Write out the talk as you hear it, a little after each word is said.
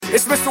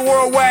It's Mr.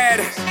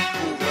 Worldwide.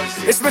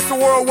 It's Mr.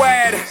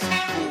 Worldwide.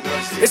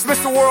 It's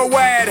Mr.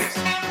 Worldwide.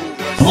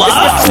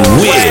 Live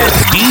with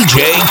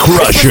DJ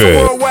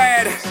Crusher.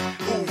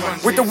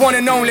 With the one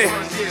and only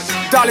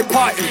Dolly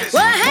Parton.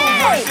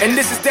 And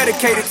this is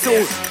dedicated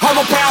to all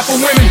my powerful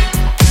women.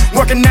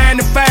 Working 9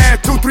 to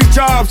 5, 2, 3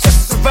 jobs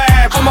just to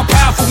survive. All my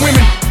powerful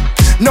women.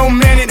 No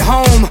man at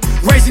home,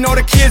 raising all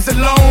the kids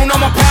alone. All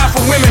my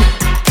powerful women.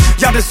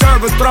 Y'all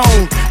deserve a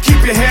throne.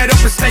 Keep your head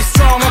up and stay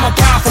strong. All my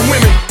powerful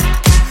women.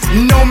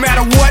 No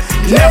matter what,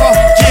 never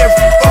give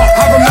up.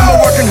 I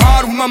remember working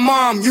hard with my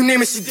mom. You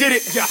name it, she did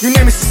it. You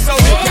name it, she sold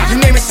it. You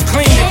name it, she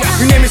cleaned it.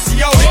 You name it, she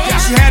owed it.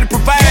 She had to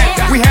provide,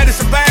 we had to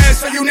survive.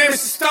 So you name it,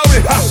 she stole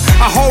it.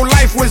 Our whole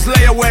life was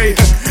layaway.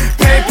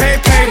 Pay, pay,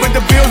 pay, but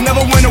the bills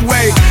never went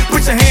away.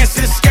 Put your hands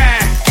to the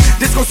sky.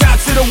 This goes out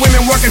to the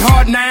women working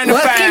hard 9 to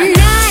 5. Working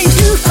 9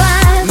 to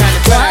 5.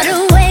 What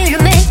a way to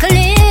make a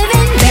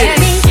living.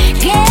 Barely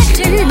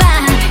getting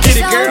by. It's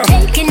all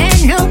taking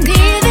and no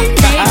giving.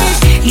 They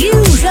just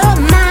use your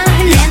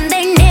mind and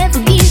they never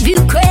give you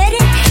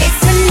credit.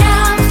 It's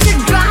enough to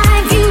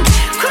drive you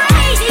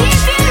crazy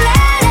if you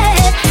let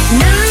it.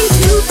 9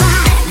 to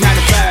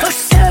 5. For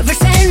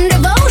service and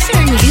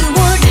devotion. You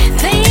would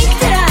think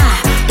that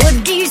I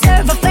would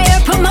deserve a fair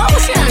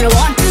promotion.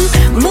 Want to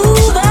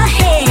move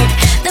ahead.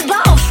 The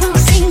boss won't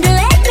seem to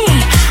let me.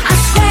 I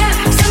swear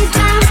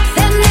sometimes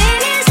that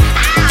man is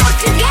out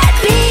to get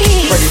me.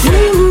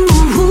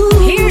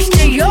 Ooh, here's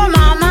to your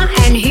mama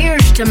and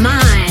here's to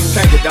mine.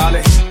 Thank you,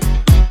 Dolly.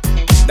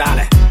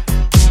 Dolly.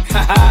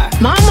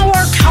 Mama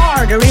worked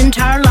hard her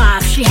entire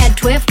life. She had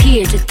 12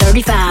 kids at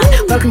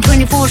 35. Working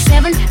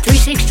 24/7,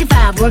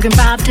 365. Working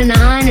 5 to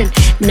 9 and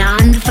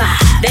 9 to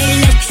 5. They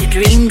let you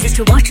dream just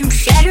to watch them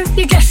shatter.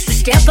 You're just a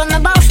step on the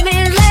boss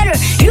man's ladder.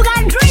 You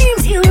got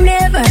dreams you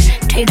never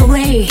take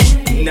away.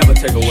 Never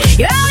take away.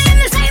 You're all in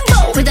the same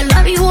boat with a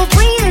lot of your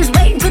friends,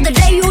 waiting for the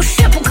day your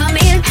ship will come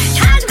in.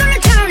 Time's gonna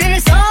turn and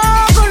it's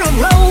all gonna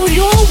roll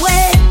your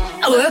way.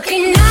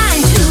 Working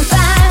 9 to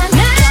 5.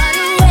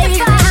 9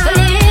 to 5.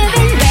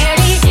 Living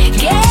barely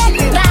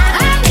getting by.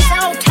 It's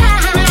all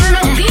time and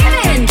no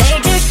giving. They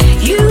just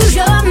use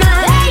your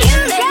mind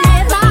and they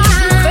never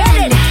give you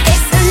credit.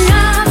 It's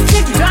enough to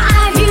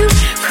drive you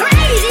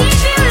crazy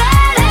if you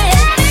let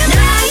it.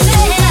 9 to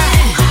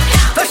 5.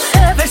 For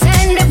service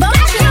and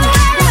devotion.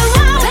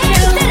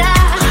 Think that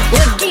I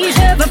would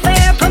deserve a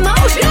fair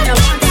promotion.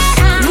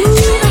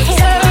 Move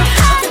ahead.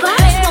 The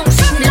boss won't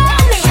seem to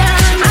let me.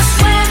 I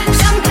swear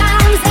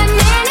sometimes that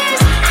man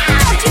is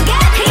out to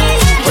get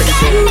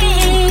me.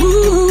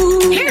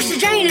 Here's to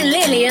Jane and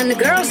Lily and the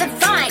girls that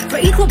fight for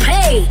equal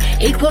pay,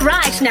 equal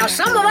rights. Now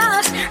some of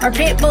us are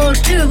pit bulls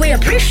too. We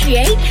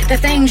appreciate the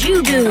things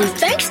you do.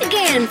 Thanks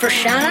again for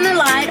shining a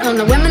light on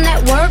the women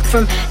that work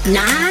from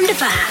 9 to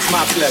 5.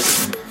 My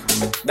pleasure.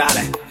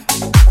 Dolly.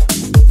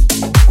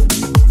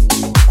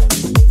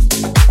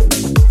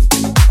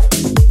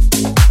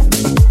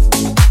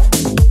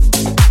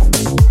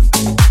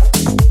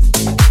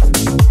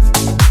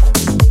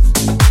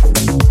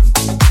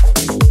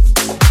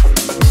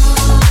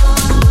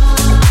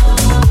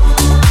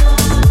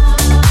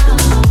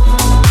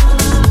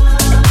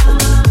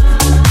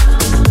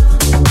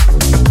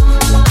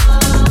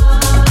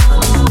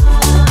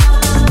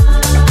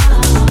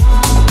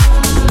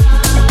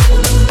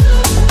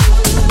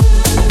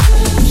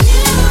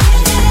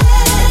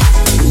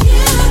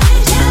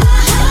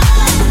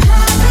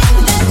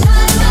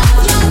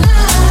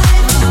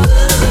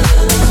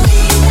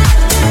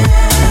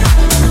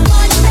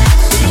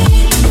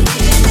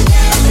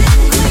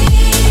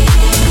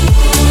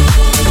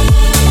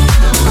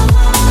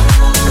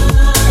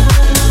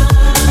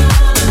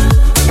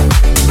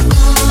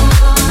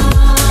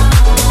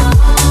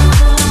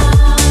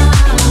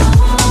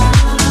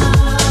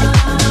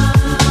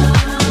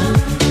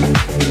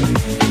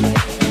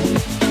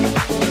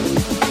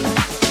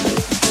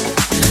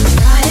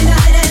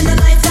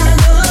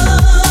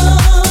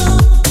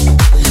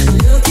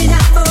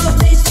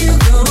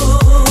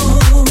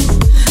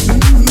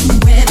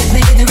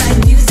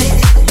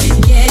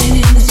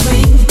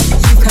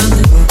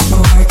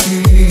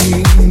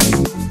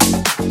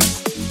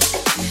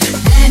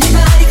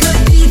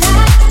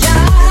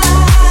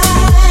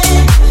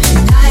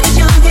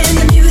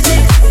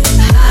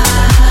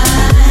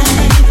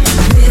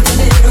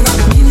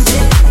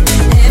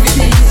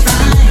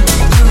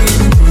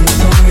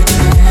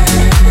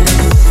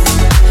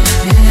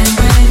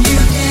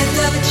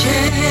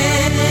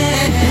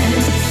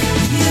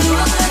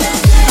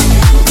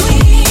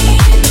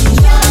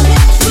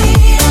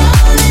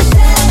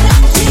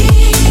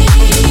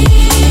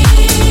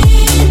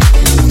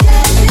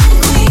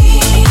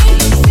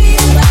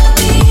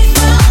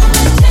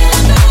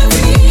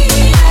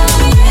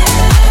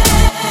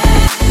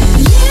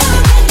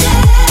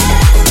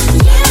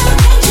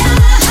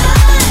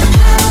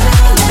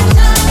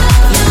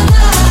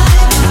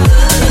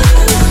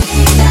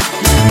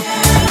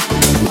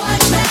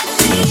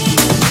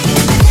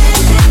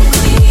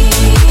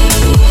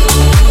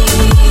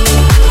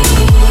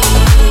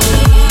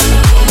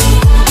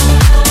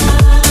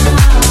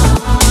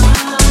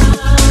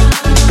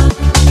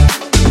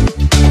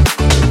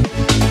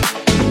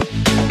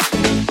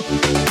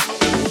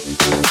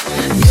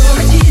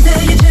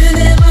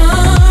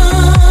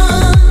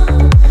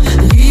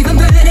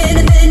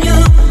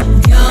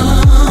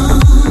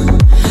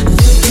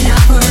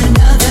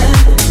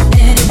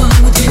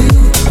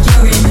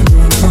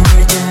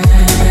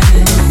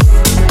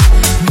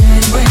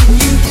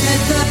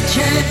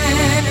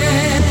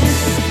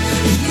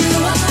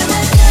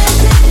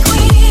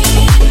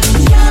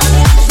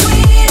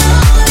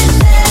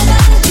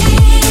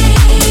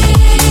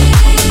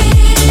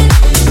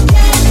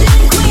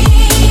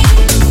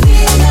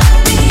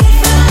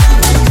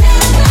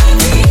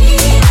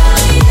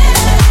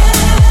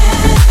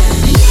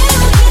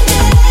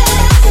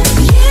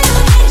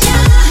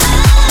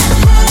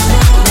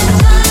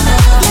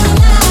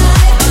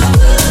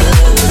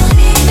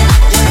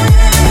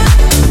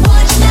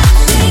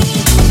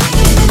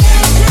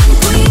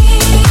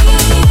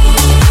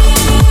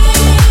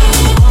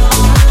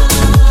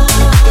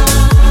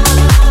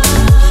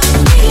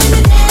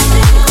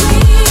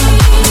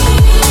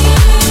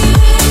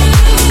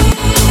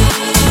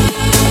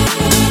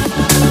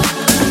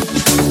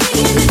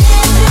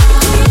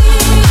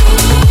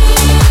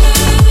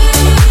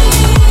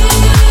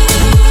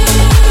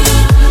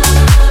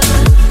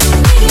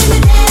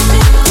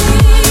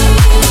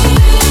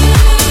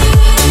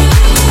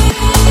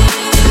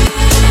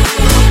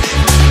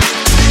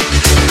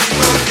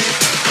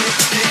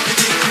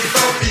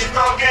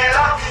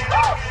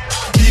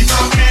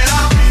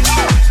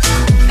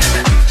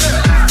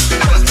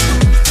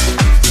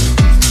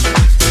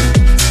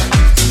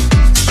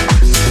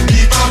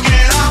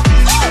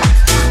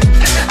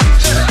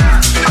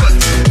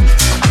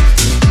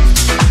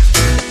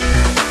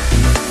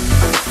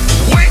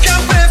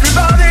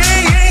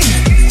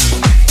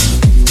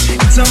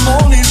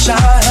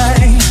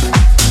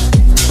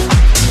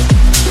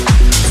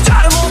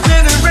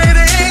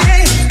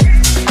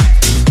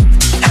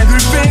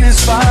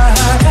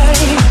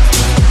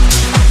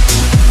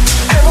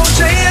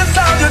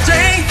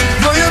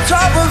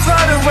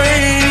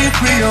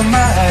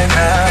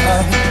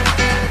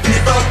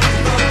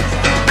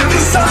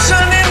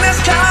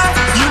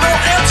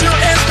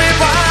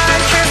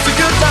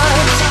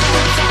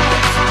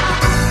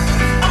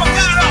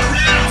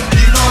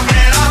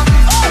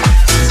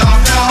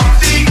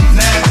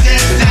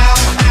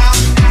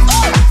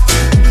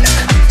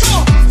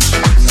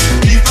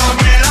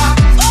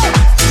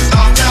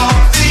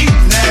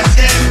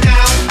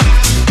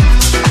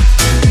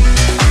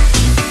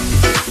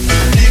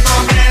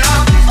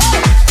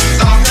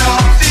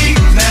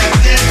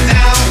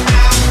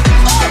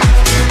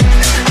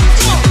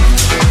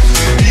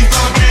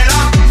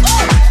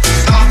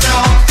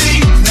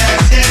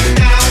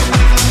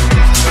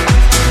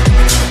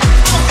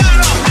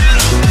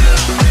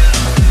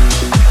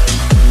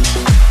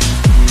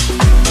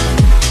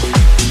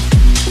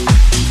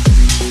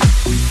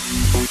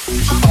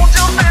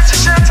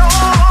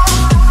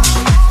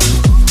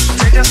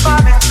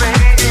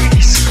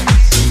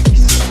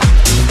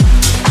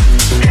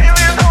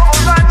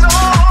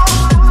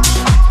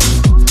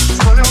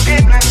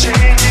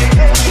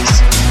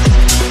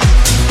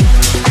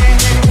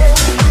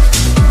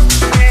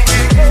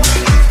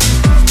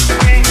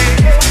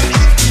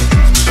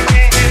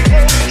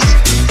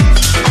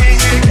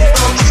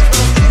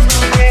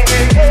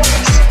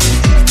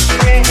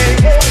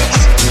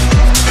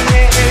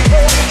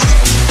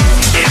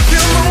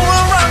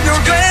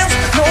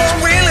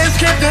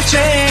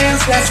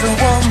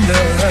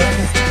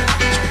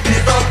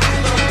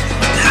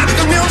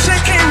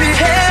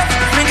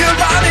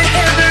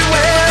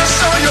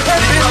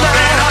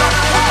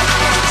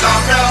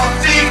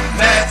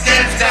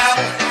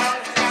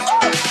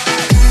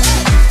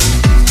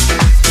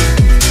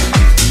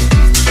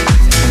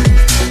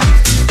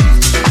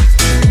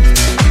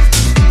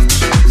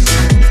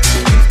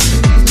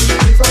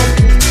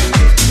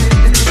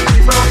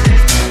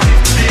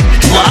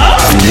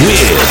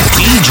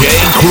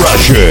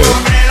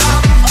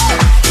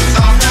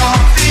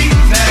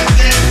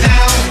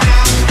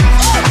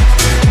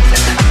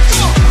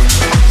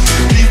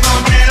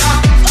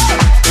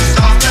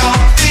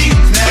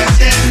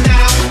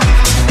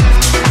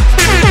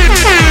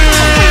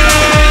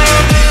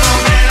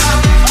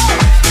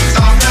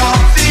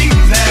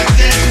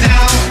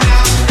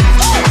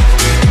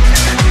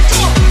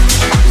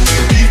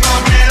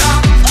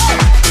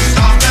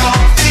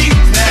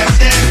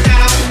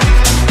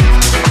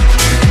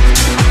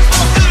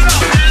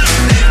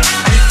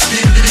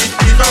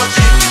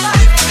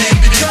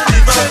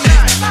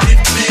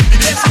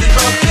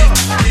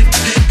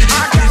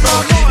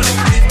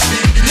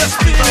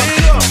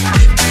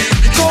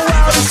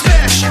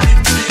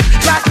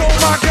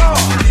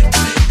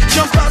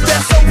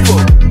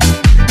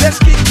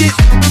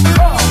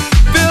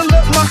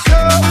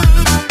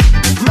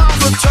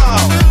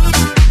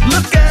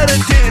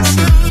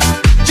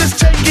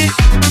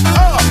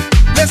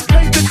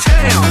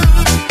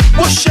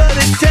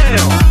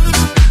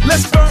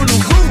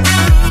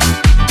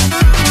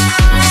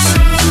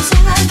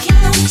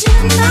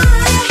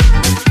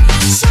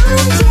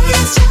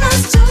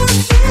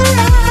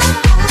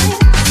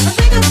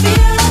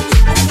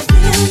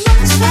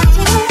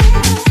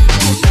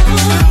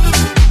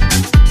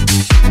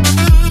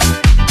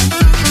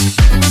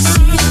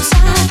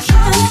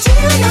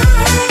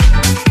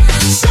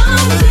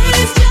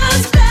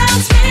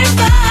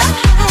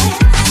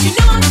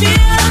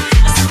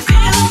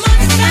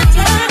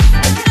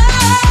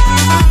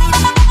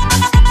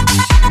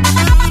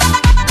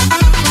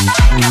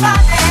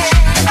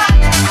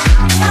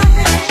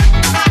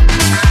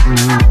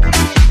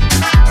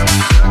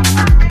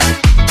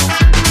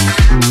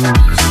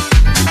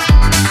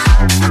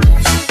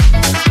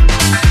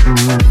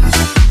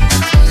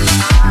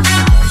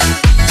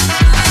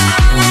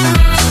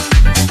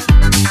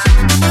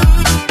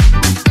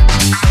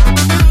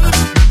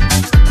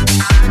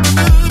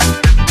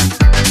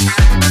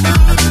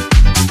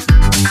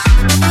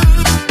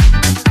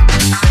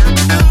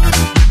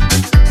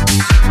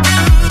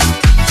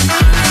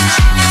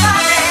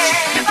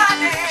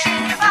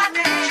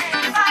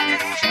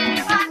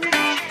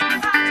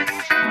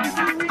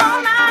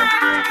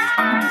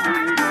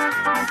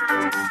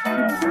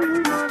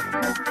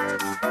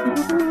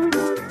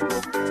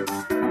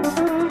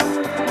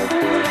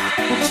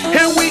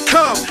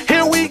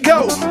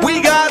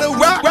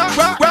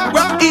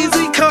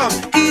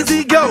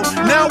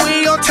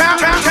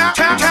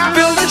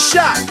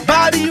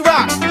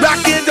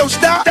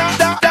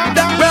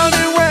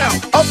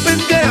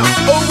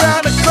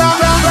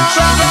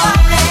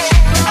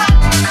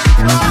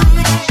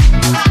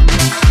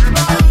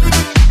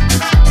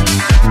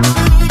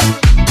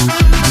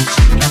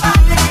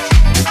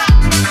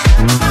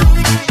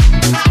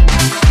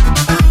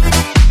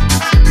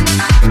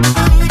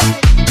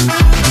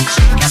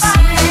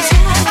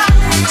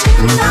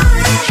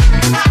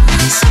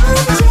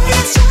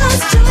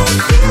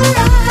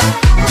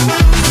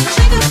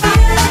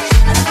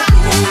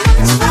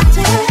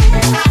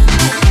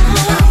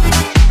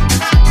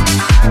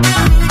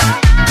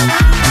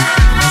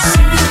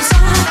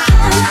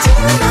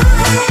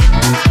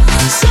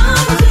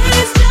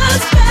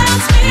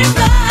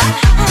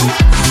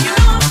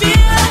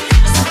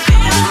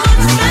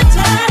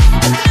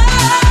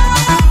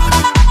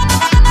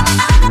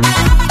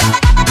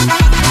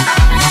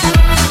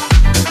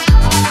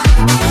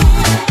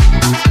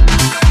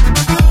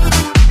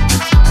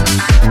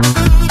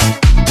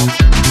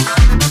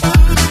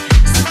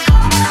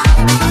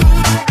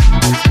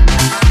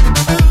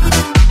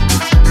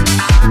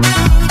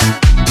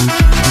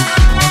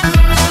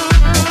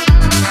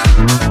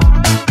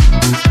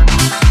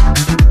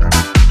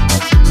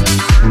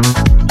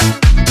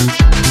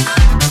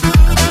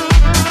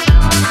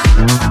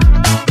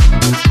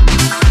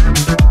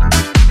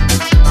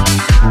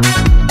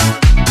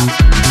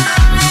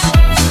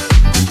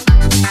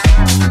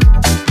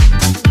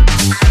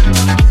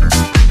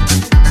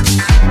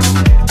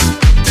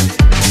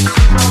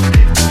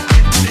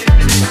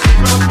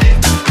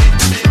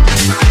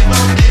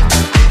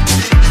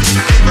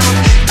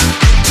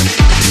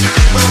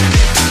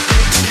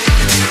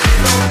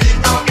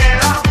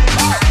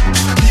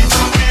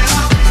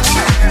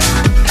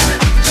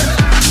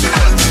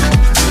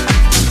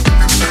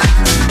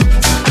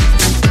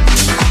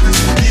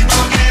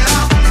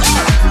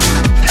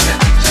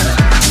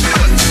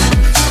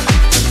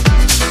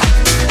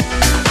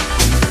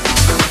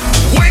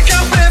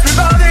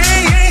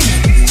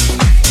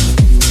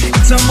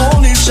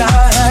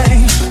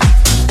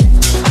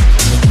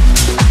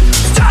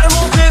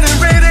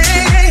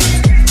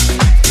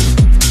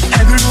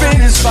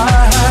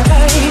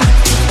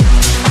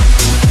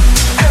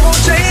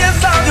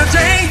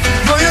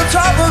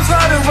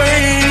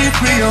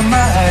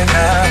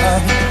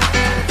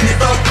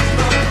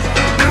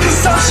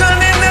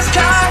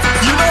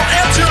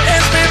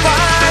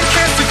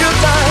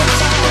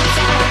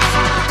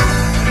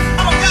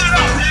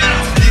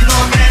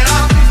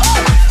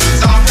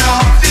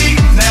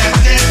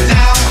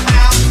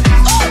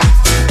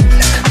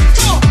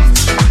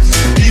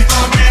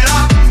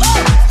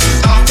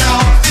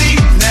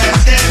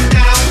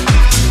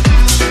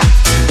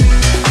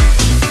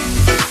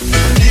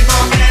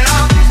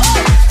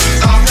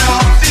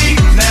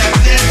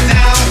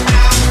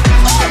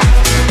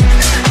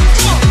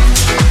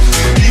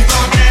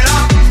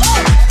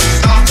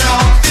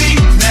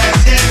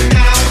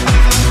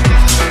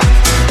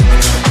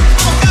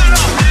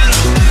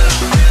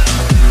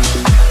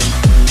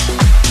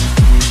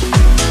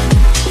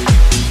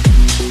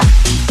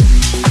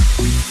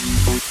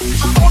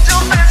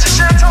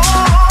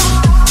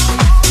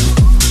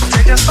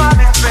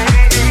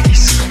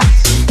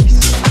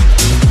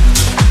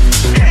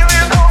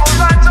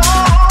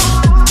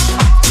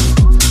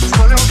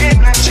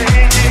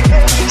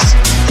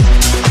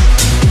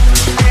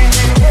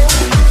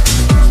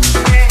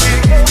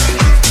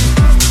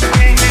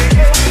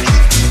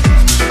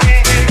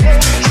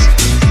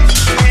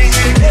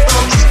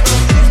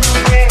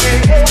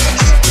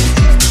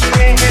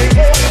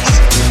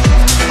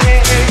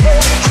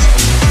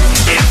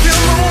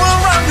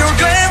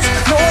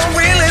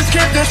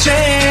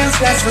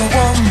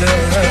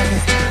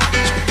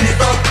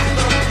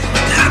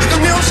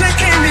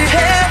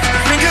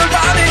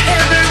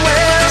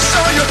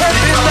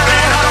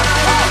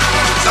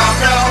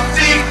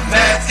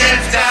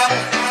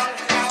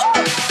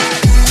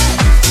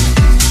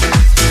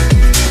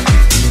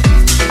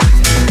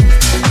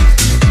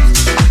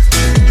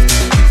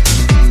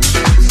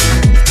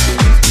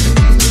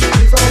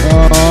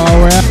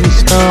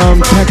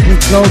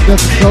 technical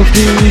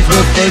difficulties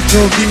with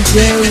Virtual DJ.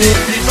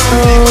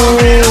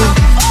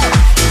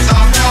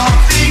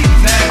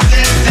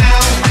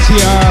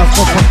 CR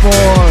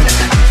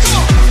 444.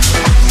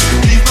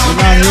 You're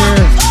not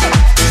here,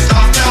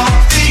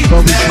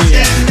 but we see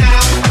it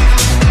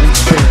in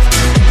spirit.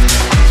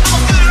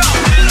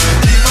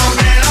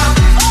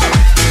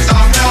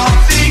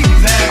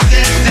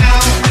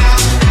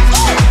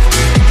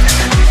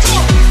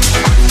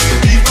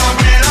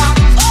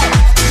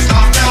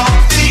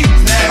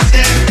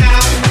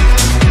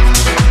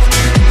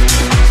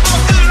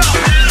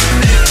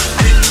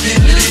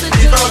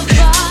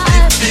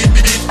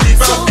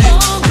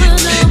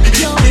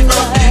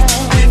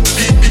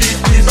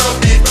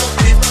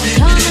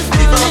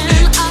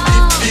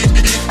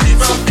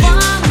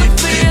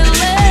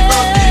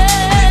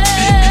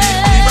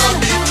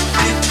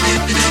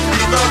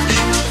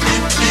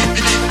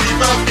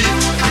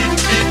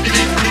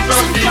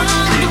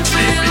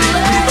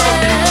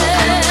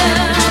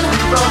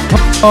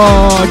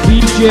 Oh,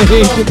 DJ,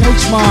 the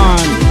next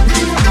man.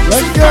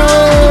 Let's go!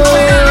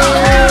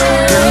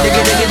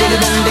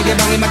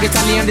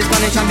 Italian, the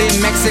Spanish and the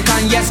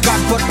Mexican. Yes, God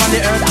put on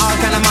the earth all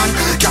kind of man.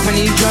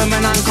 Japanese,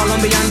 German and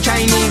Colombian,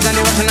 Chinese and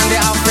the Russian and the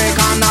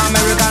African,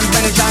 American,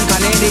 Spanish and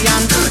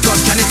Canadian,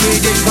 Dutch and the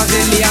Swedish,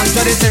 Brazilian,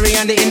 to the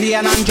Syrian, the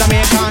Indian and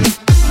Jamaican.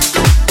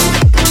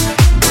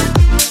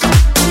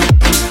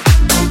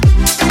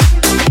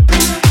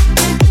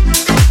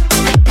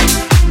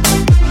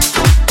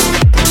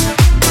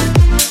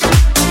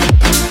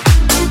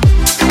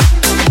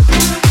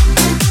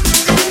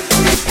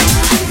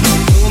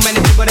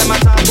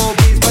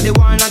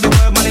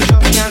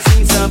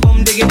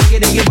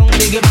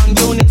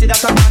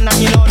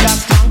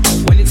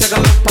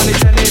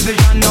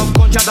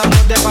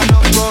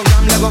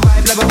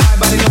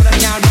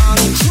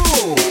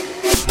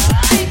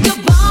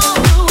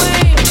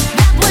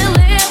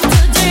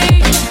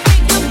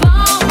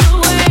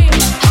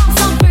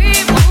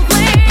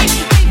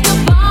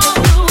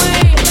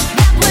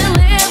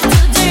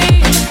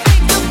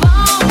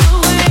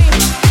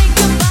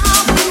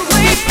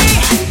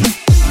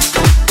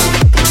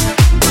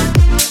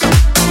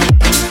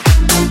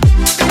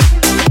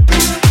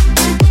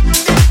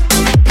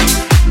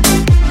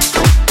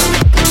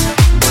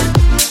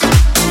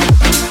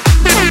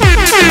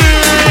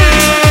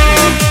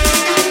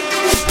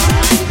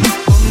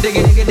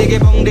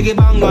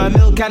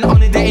 Can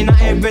only day in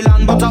every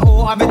land, but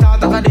have it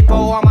out of the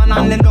power man,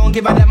 and them don't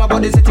give a damn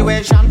about the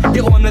situation. The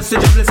homeless, the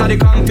jobless, and the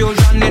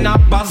confusion. In a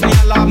boss, me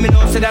a love, me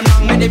no see them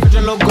wrong. Make the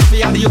future look good for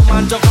you, the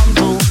human to come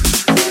through.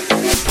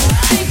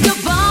 Think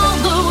about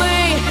the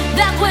way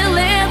that we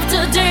live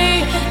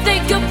today.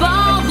 Think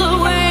about the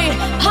way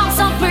how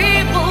some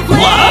people play.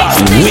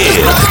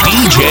 Live with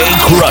DJ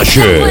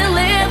Crusher. We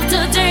live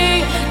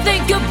today.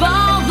 Think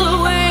about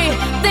the way.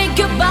 Think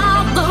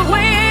about the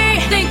way.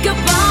 Think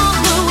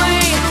about the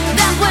way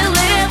that we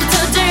live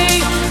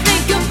today.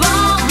 Think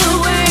about the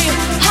way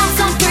how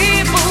some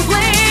people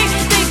play.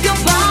 Think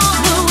about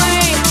the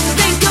way.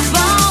 Think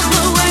about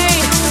the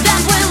way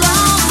that we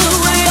love the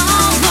way.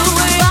 Love the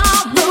way.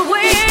 Love the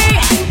way.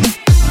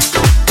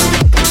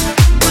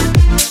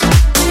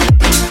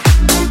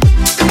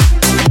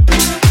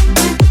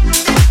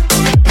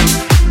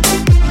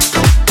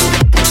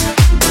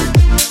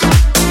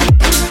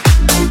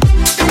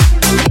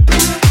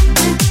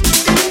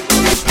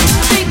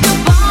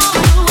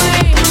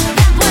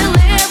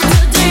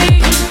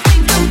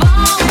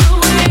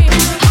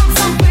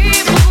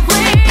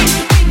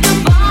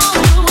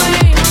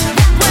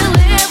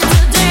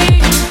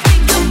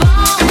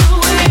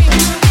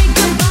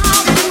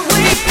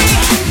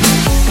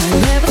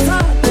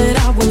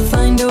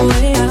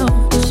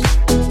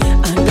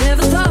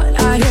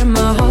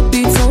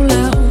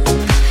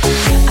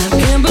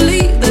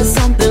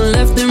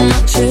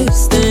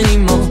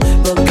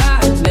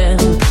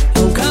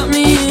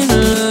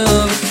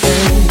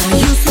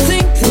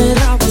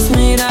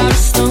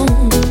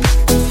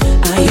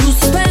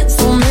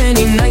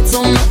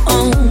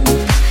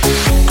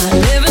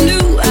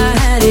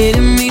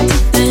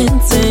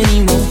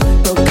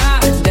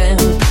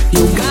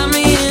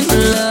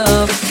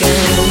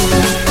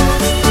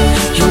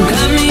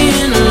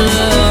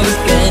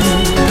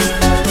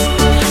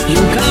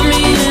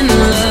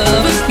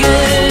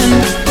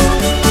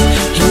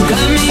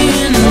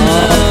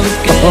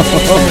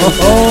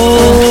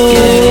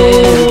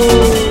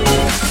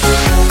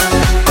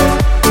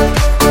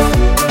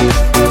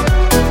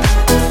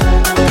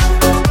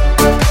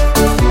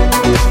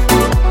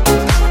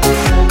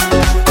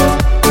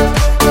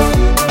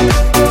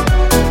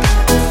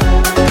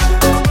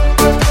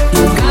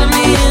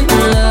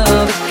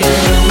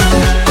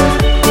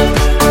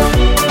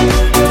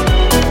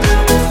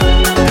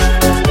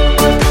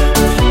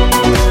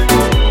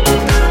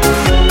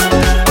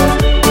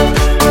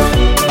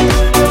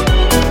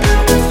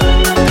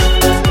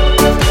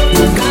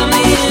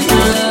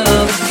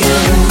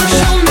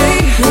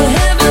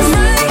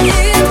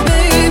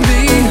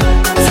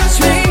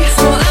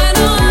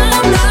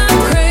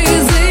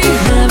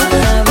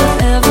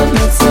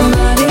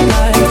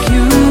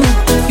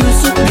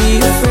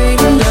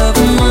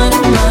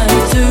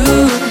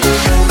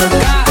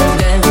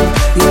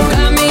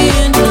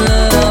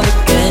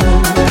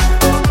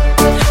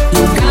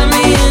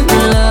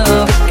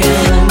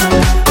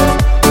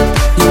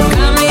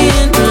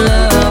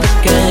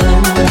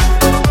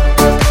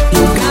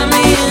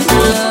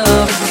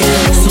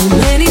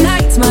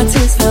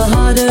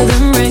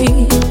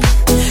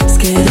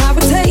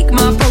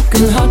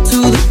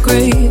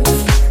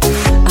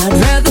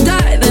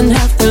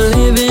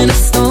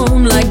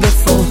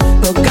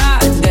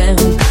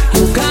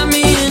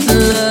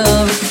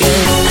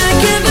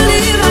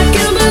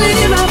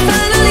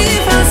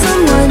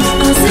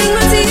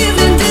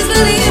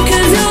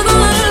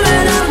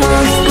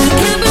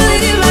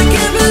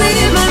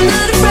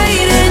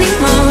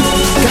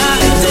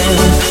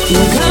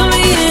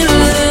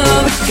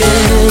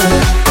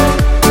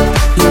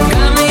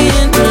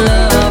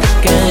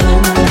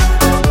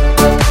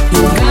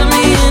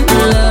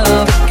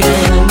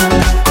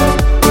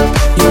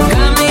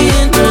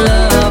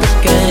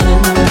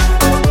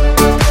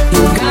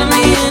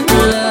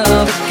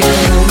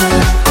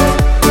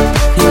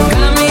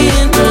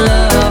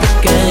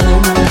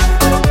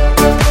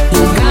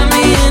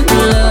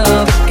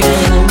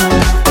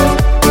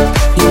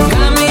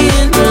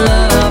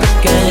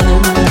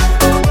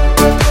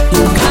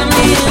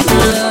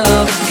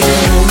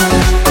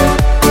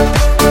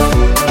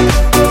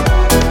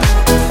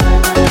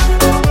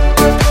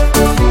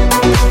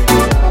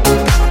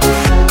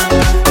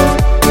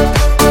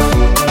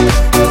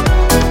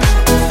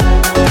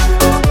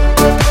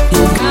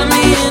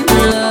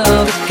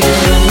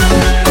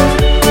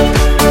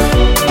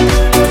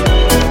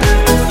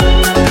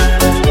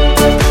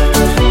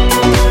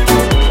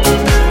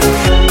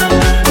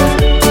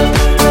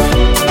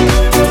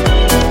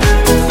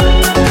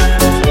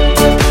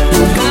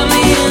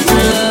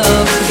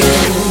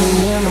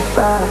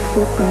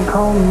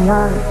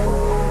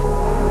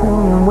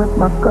 with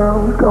my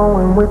girls,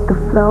 going with the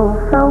flow,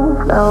 flow,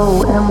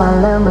 flow. In my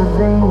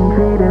limousine,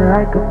 treated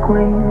like a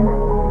queen.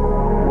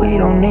 We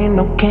don't need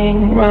no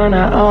king, run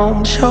our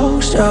own show.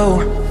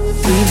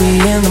 We be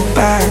in the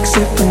back,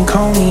 sipping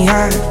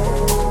cognac,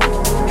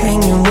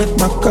 hanging with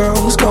my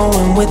girls,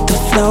 going with the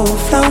flow,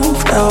 flow,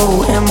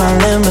 flow. In my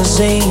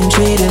limousine,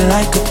 treated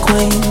like a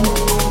queen.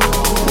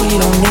 We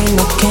don't need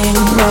no king,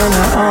 run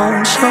our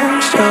own show.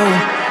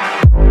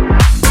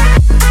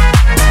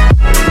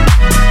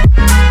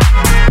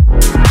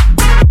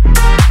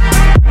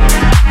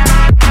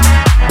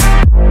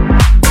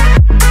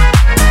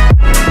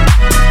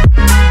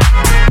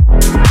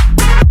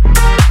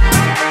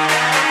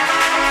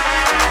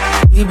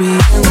 We be in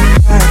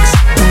the back,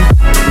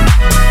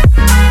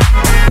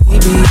 we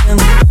be in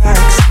the back,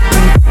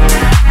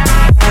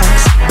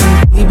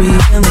 we be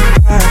in the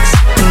back,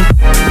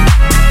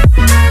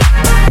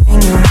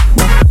 hanging with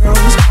my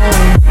girls,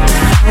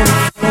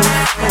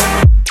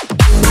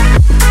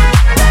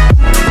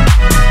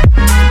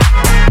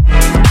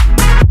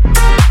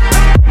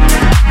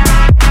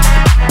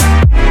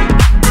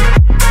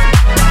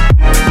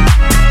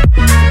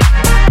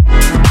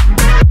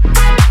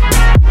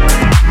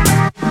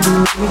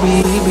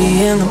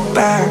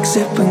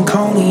 sipping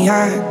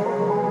cognac,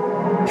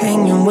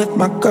 hanging with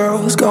my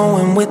girls,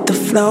 going with the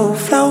flow,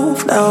 flow,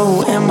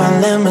 flow. In my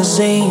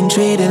limousine,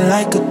 treated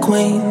like a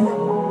queen.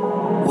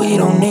 We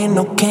don't need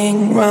no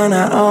king, run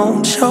our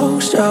own show.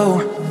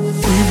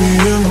 We be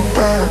in the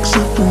back,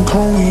 sipping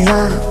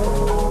cognac,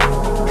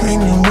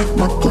 hanging with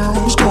my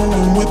girls,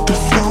 going with the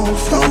flow,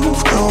 flow,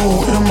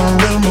 flow. In my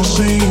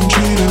limousine,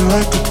 treated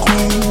like a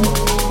queen.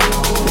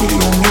 We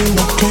don't need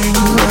no king,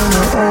 run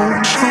our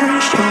own show.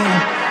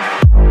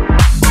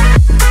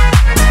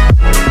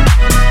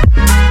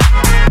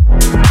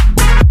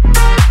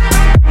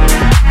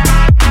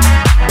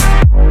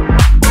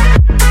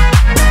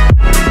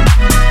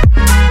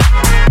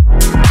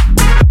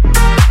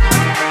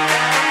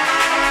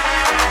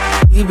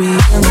 We be in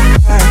the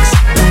back,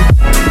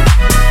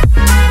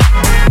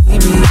 we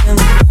be in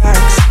the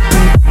back,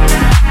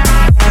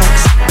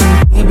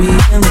 we be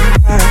in the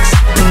back,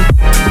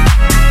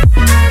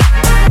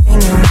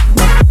 hanging with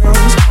my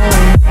girls, going with the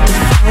flow.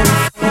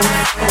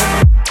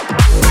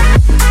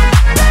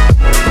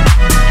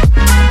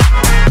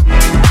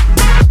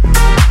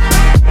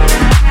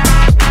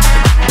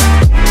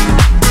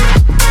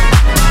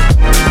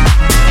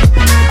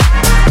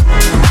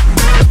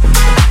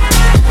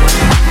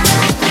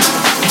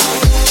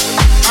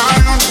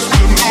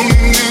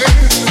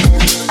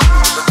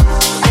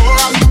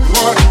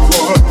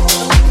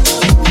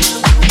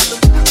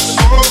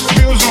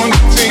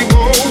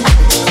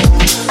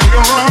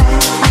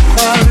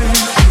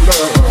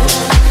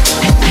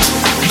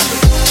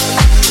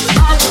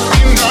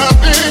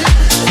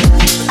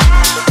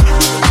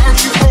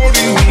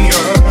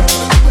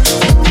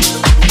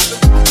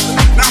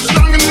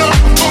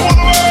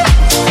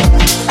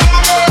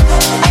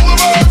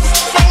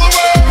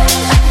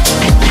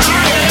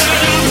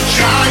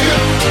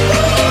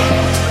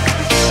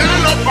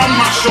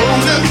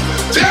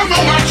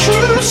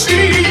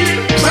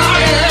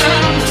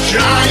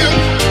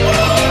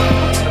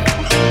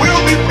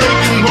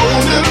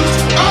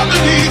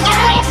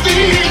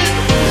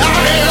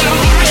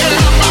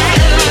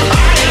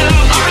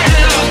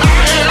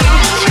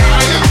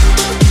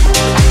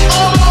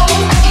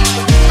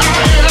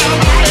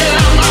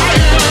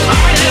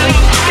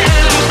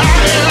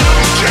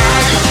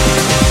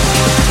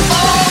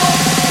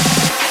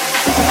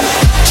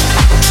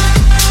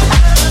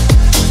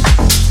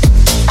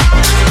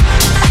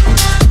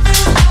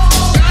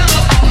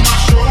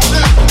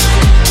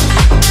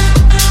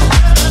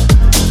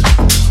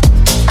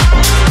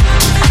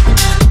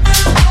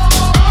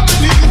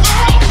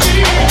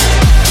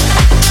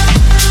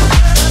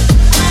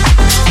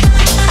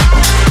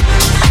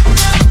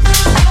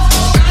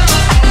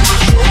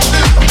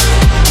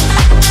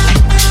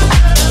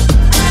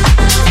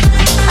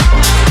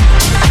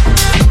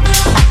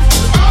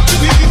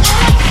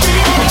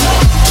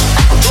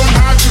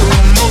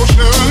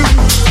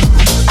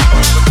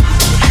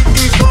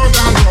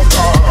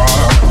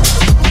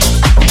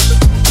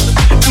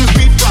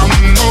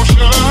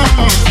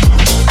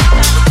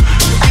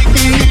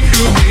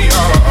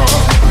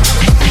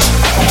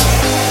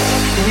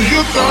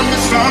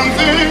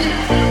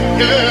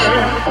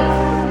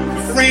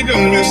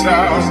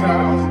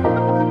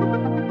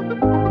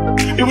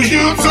 It was you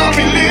who taught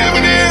me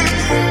living is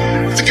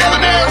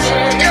togetherness,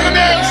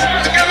 togetherness,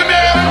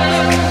 togetherness.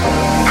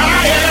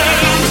 I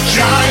am a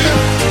giant.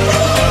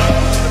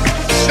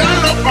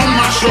 Stand up on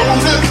my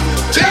shoulders.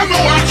 Tell me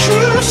what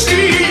you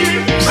see.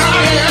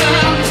 I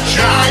am a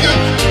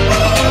giant.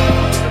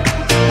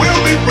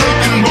 We'll be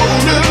breaking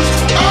boulders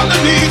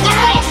underneath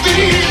our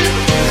feet.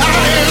 I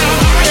am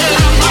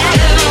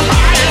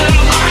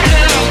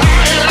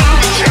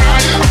a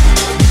giant.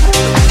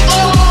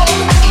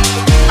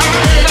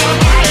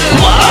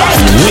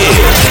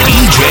 Live with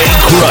DJ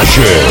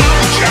Crusher.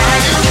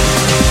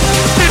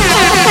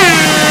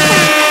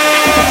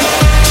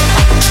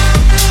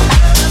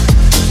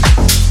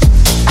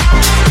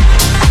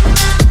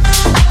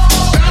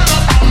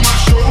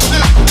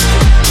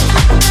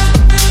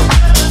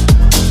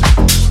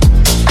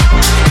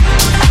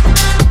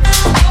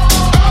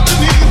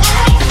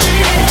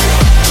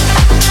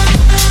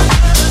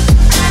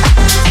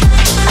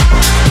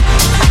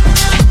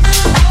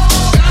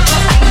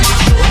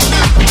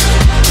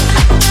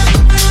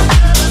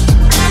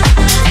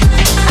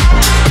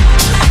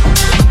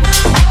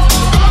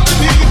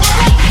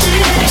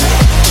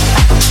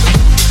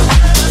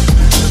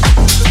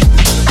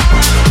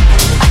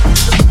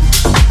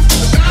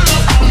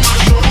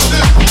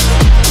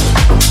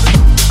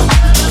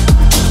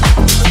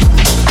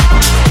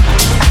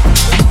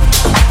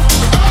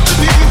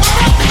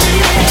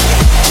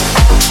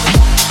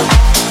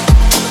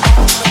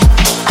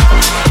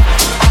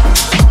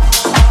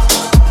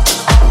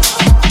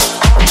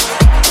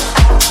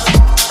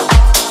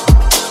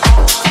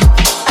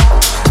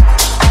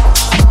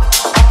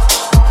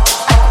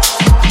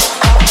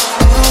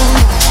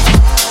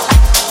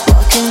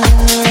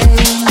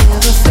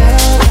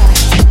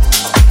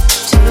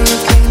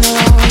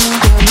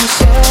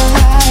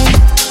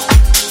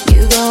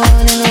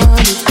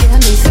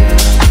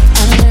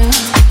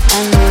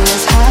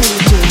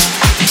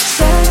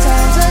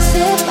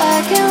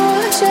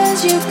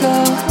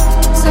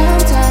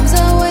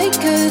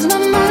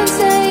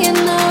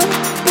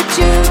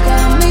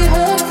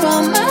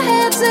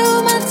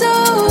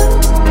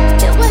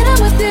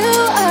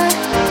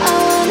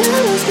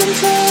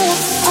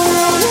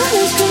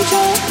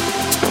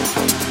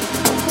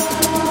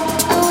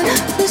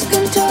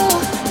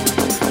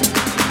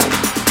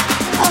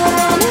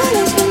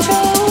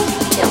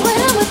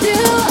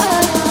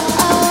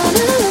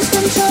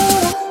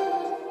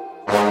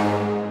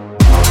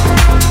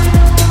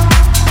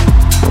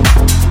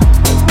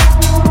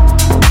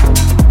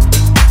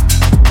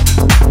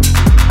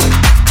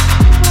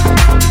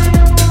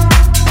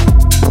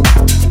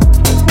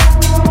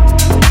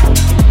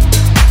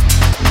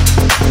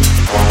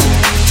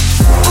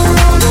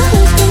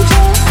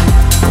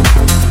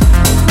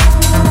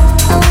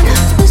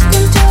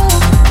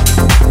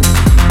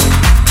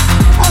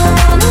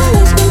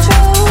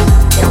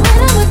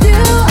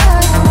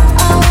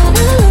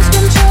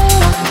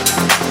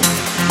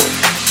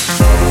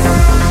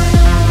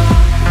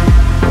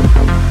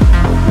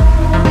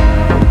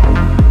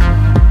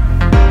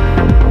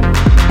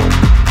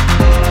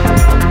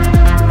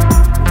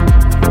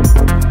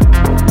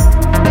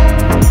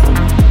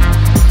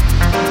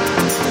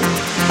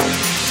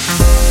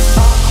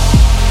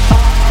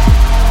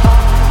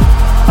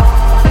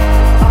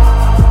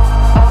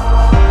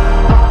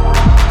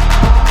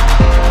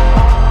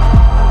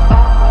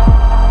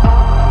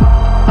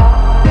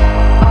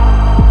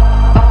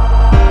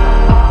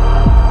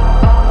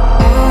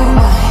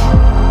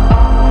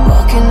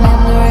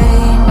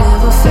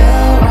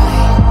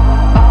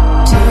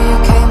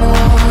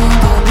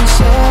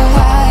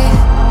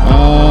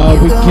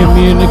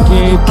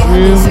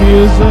 Sometimes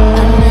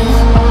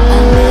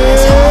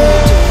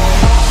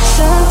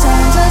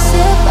I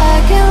sit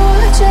back and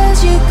watch as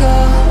you go.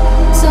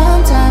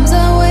 Sometimes I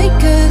wait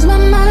 'cause my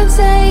mind's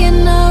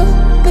saying no.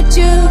 But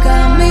you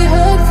got me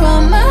hooked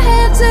from my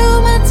head to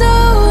my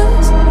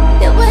toes.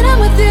 Yeah, when I'm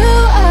with you,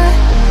 I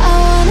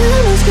wanna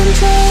lose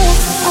control.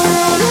 I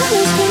wanna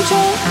lose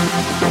control.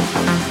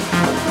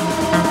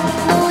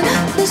 I wanna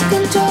lose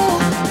control.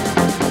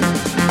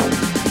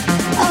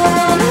 I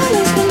wanna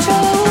lose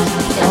control.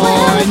 Yeah, when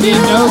I'm with you,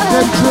 no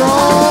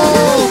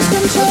control.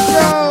 Let's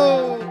go.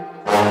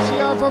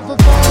 CR for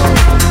phone.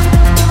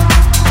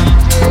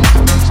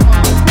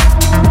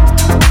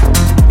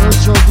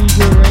 Virtual DJ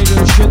radio,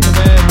 shit in the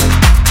bed.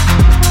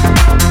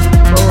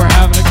 But we're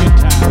having a good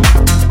time.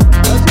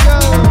 Let's go.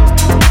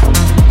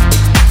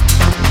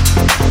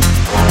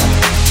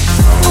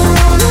 I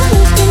wanna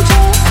lose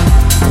control.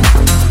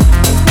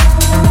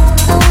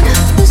 I wanna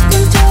lose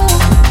control.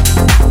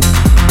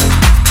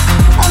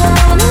 I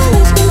wanna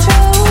lose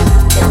control.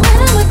 Yeah, when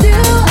I'm with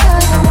you,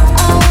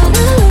 I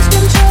wanna lose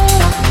control.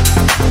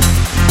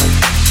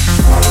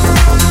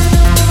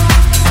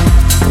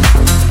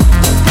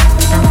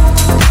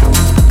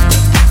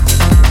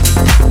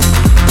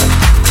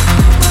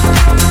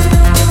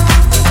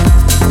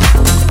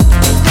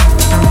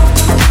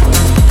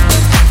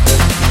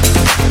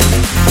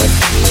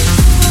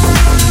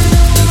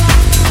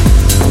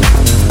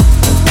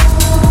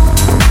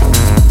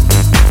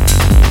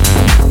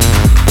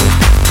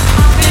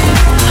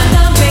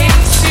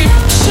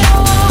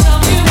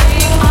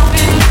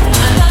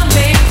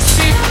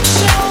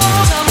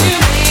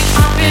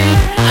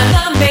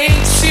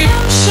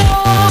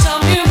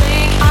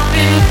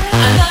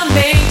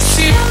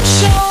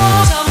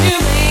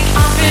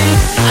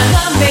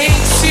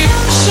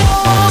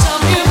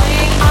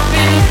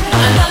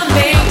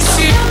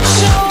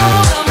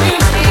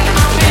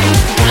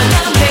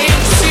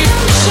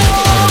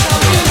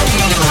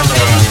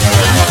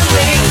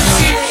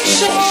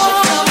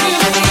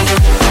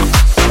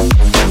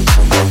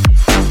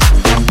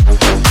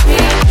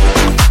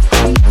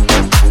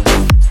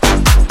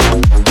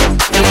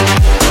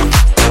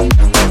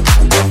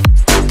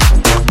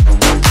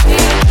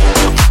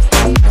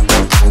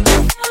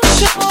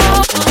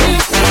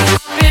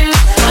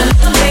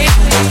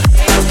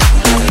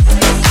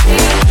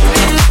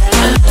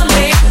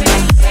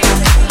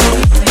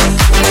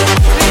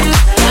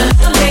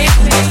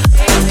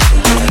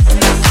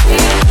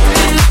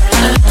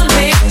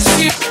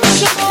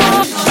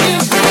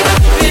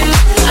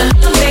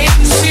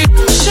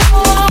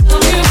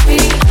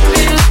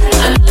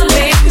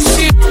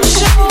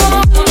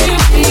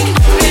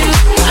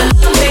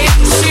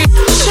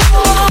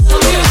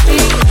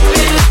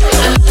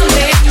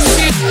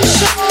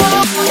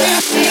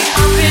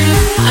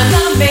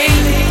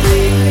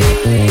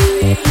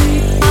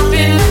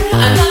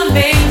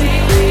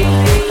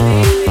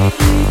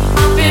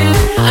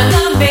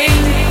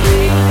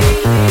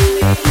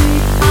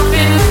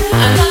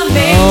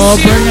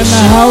 Bringing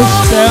the house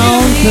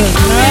down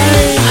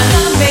tonight.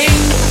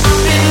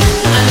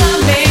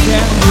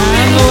 Can't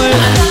handle it.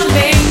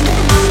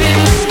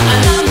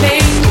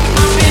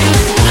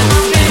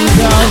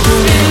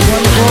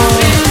 2024.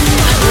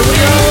 Here we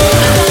go.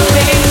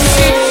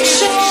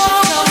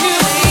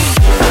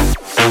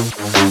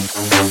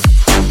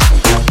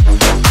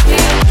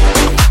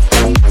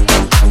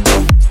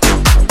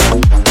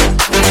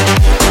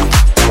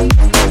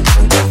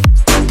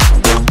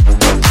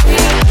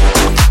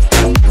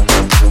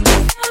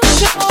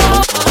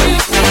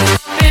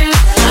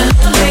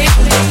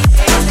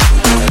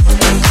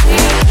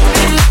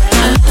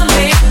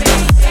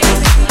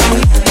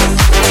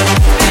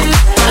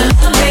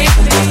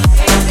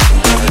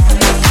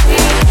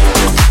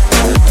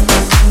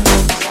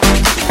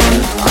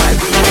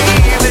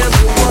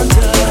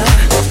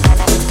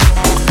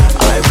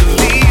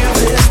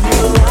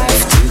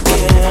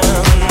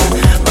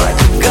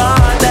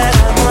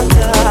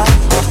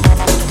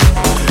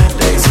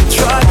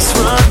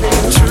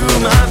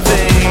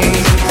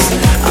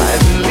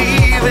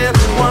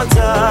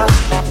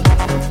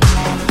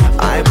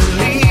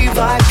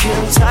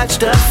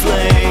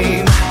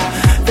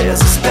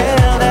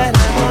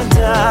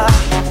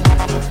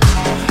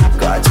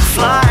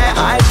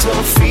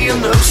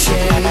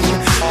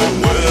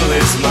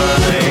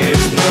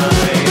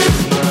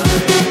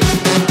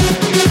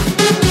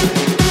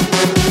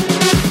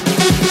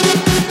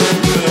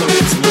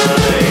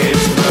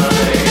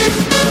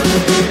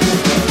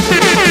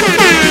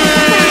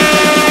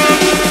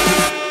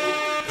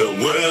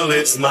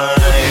 It's mine.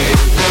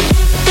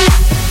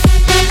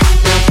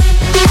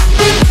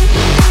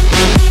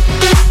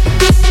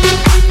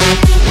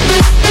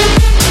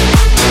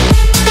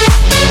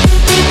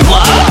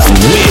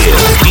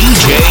 With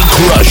DJ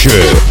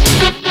Crusher.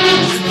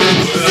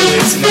 Well,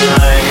 it's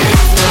mine.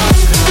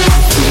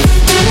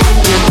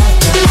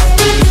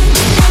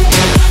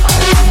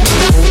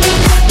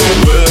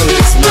 Well,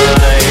 it's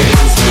mine.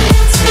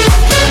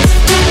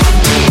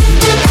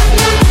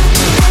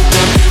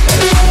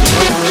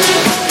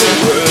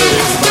 Well,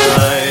 it's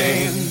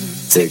mine.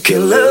 Take a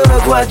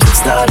look what you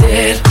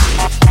started.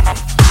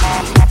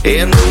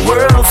 In the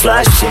world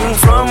flashing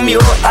from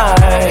your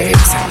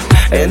eyes,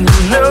 and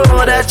you know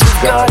that you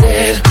got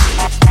it.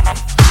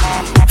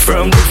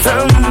 From the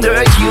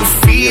thunder you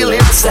feel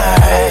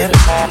inside,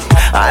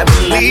 I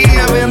believe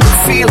in the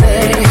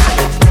feeling.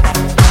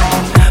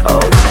 All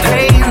the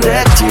pain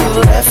that you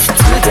left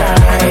to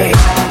die.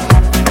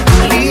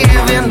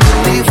 Believe in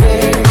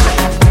believing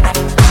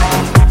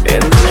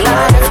in the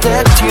life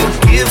that you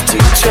give to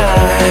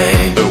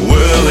try. The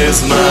world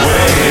is mine.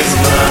 It's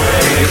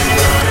mine, it's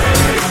mine.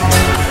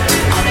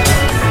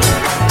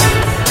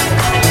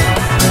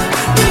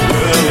 The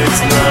world is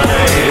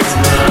mine.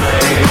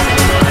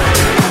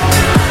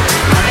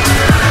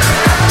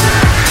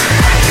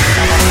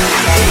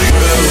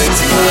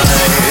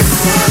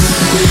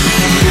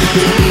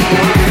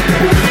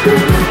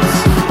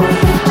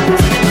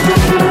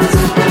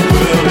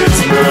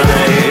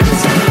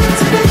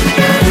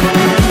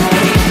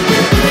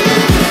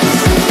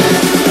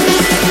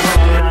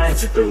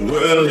 The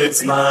world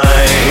is mine.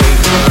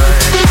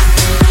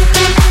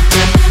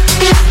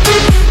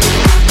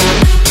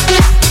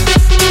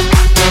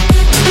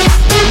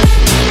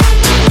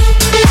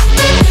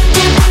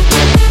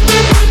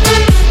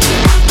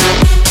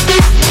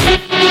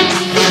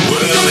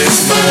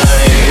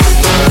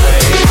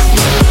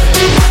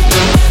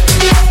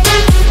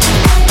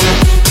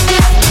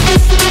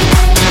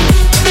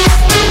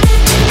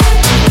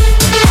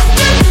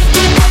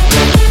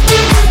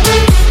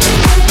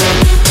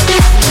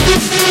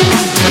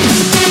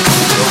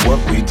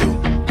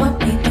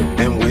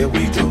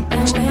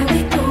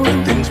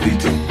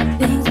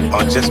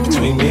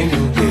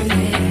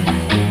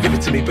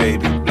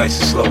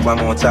 I'm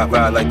on top,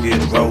 ride like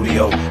it's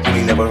rodeo. You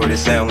ain't never heard it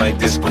sound like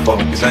this before,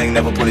 cause I ain't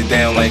never put it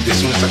down like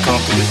this. Soon as I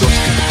come through the door,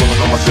 just keep pulling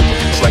on my zipper.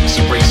 It's like it's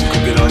a race, you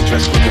could get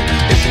undressed quicker.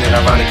 Isn't it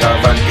ironic how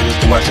ironic it is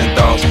to watch in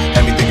thongs?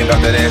 Had me thinking about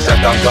that ass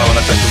after I'm gone.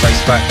 I touch the right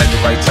spot at the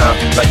right time.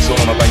 Lights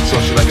on, I like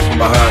she like it from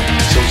behind.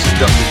 So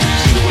seductive,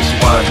 you see the way she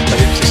whine. My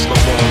hips just slow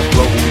on the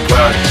floor when we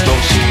grind. Slow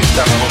she ain't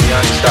stopping, homie,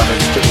 I ain't stopping.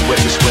 Till the wet,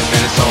 the swim,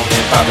 and it's on.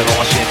 And popping on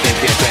my champagne,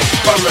 campaign.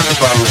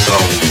 Bottle is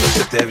on.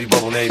 Sip to every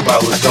bubble, and every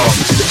bottle is gone.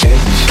 See the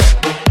candy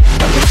shot.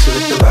 I make sure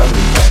that the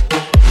loudly back.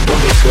 Go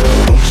ahead,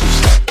 girl, don't you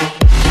stop.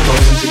 Keep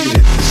going until you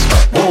hit the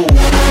spot. Whoa.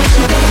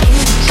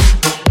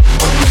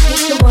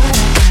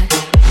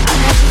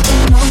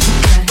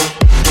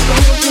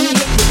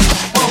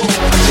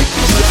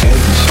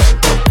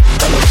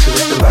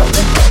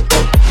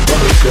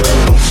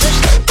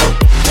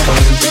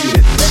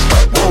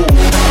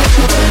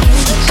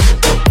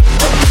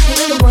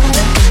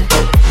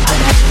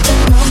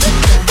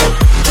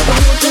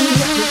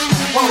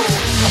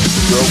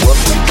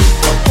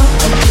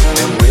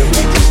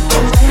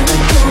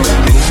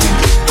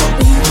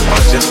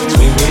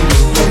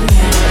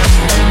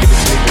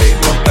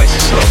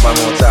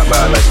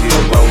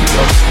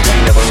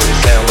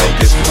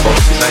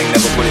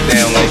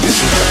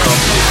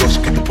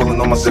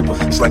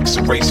 Like it's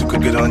a race, who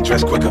could get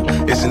undressed quicker.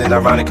 Isn't it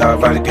ironic how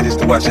erotic it is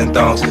to watch in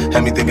thongs?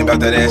 Had me thinking about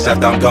that ass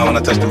after I'm gone. I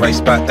touch the right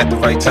spot at the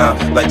right time.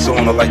 Lights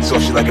on, the lights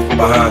off, she like it from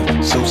behind.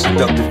 So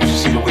seductive, you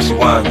see the way she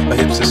whine. Her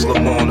hips are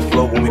slow-mo on the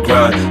floor when we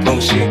grind. Long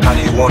as she ain't, how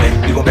do you want it?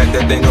 You gon' back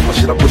that thing up or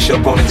should I push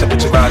up on it?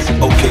 Temperature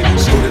rising, okay,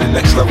 let's go to the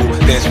next level.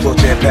 Dance floor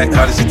jam-packed,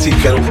 hot as a tea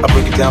kettle. I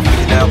break it down for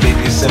you now, baby,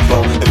 it's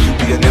simple. If you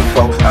be an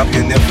info, I'll be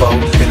an info.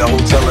 In the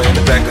hotel or in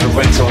the back of the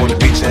rental, on the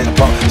beach or in the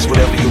park, it's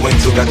whatever you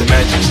into. Got the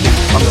magic stick,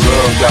 I'm the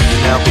love doctor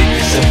now, baby,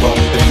 it's simple.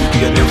 If you be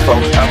an info,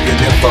 I'll be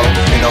an info.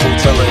 In the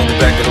hotel or in the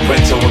back of the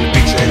rental, on the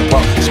beach or in the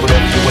park, it's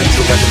whatever you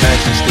into. Got the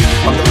magic stick,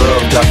 I'm the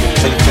love doctor.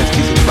 Tell your friends,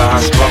 teasing me by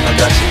high sprung, I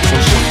got you.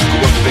 Swim, swim, you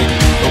go up, baby,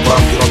 no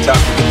problem. Get on top,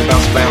 you get the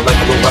bounce around like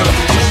a low rider.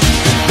 I'm a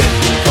season vet,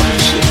 fuck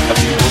this shit. I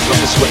feel you goes up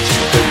and sweat, you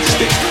can play with the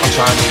stick. I'm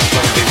trying to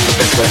explain, baby, the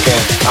best I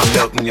can. I'm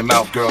melting in your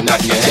mouth, girl, not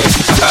in your head.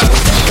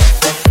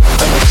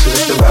 I make sure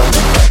that the loud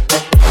is right.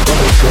 Go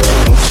ahead, girl,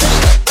 don't you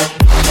stop.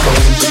 Keep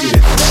going until you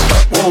hit the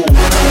spot. Whoa.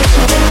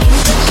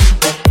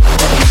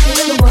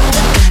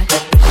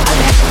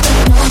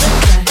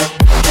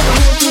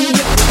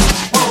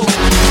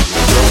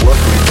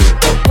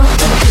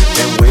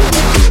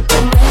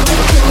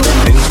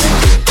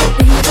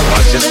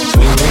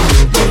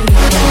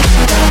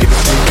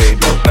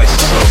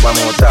 I'm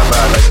on top,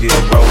 ride like it's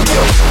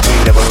rodeo. You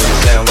ain't never heard it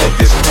sound like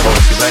this before,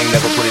 cause I ain't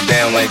never put it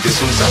down like this.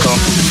 Soon as I come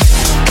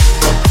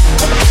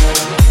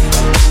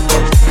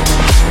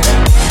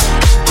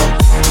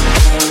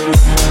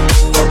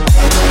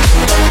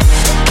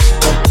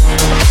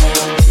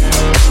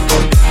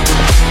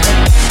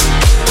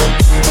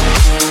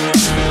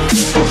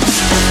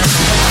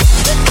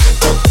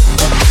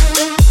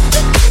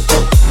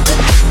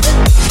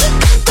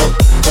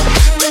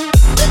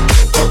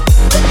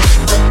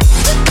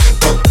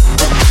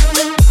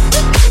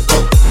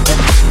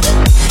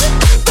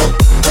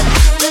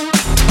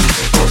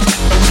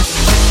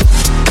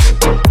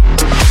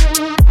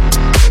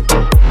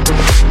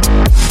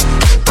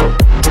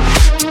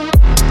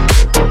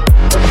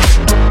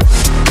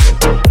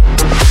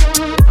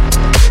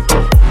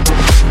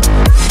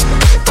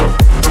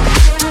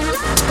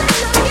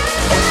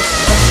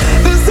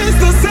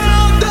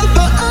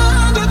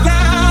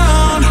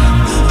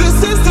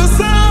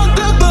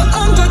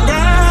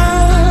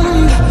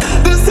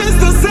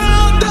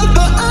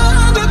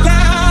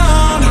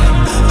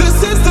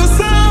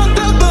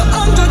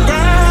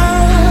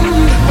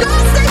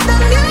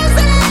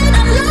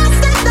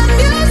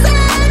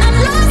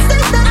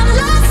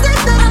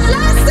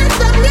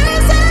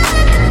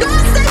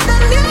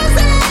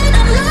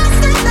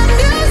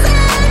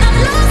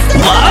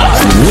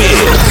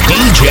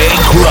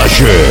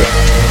Crusher.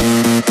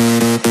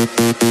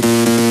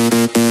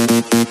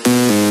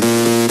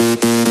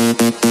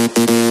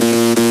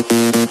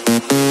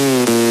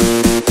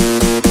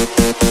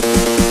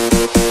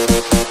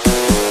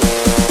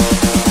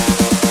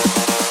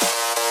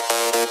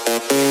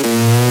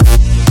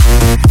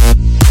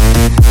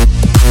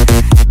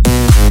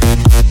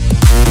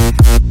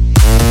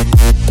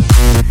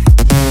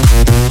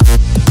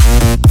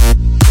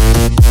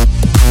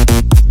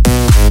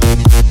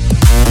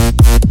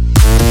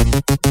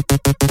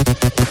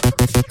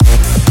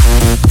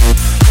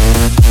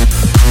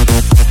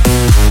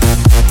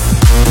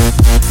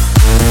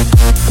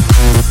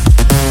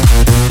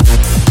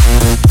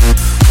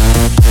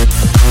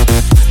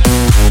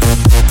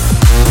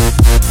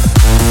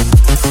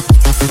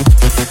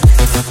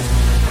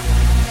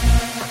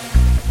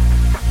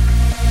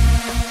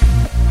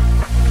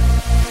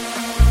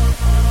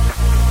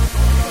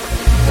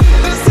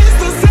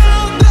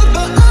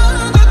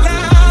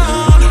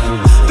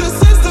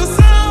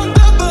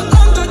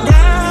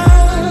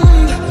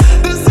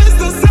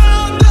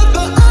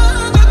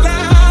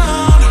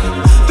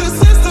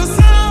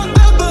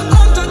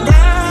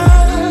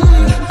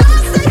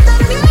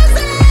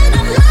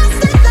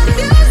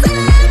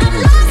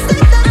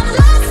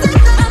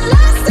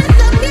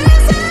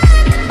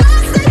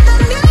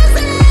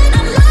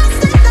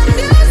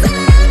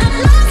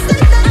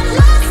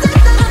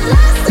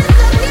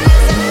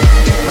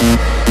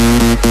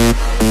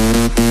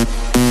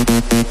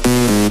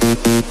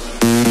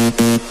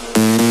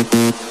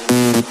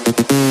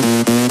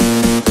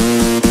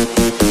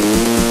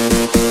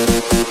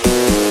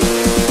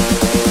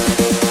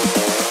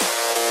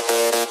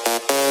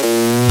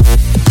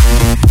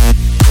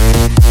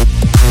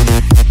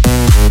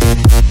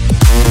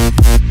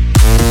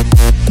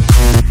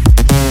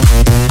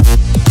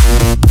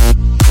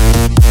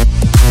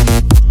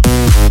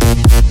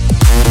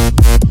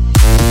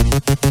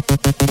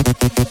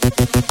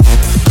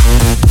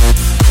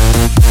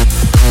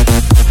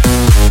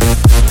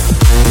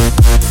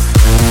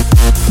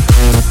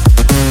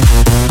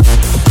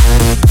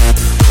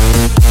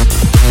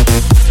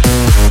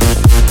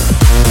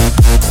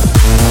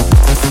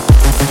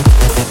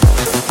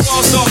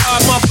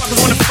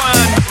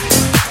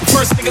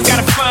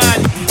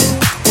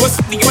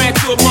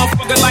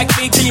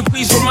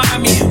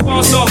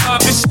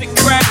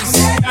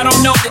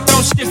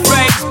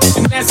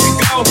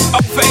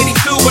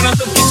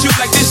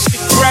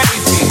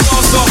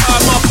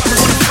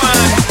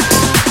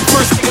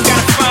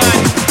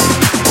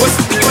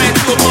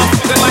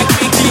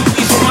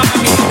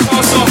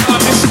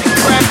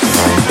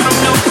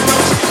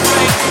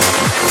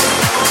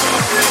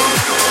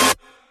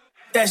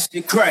 That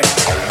shit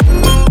crazy.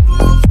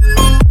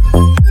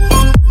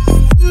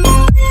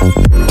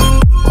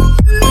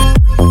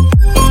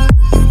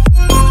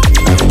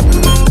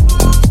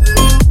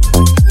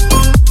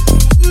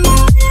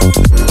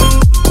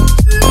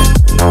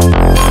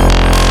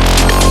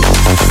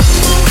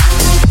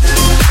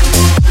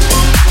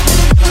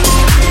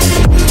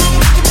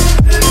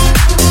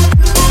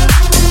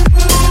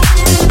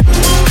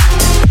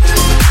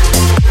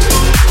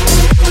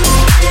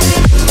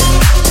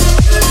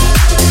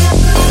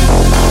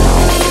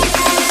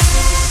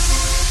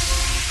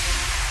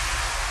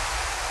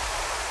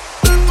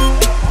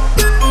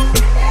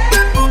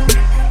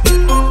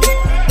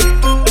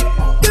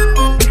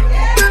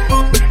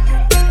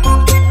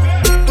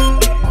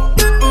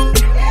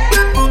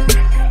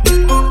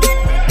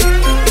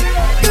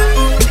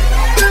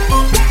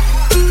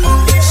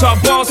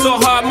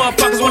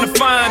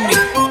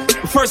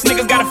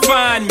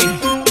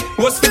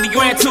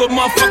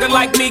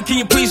 Like me, can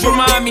you please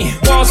remind me?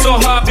 Ball so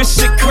hard, this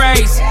shit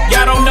crazy.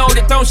 Y'all don't know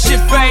that don't shit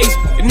phase.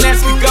 And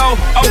that's we go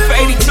 0 for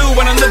 82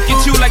 when I look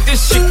at you like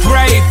this shit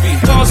gravy.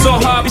 Ball so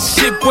hard, this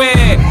shit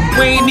weird.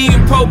 We ain't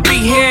even Pope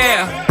be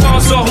here. Ball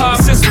so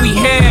hard since we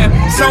here.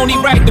 It's only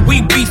right that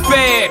we be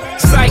fair.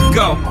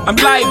 Psycho, I'm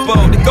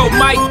liable to go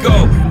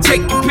Michael.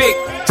 Take your pick.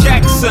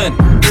 Jackson,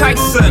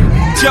 Tyson,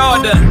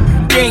 Jordan.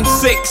 Game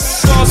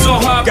 6. Ball so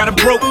hard, got a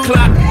broke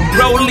clock.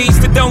 Rollies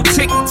that don't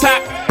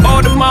tick-tock.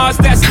 All the Mars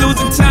that's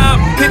losing time,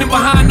 hidden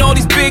behind all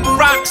these big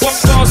rocks.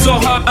 Ball so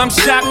hard, I'm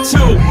shocked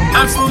too.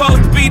 I'm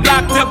supposed to be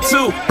locked up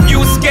too.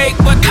 You escape,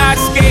 but I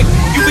escape.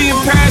 You be in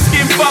Paris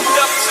getting fucked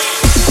up too.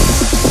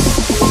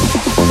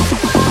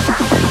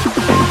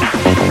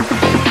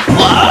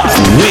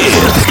 Live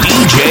with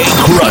DJ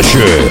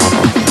Crusher.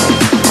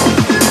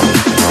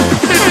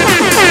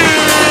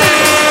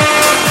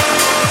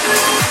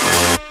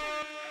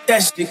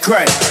 That shit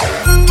crazy.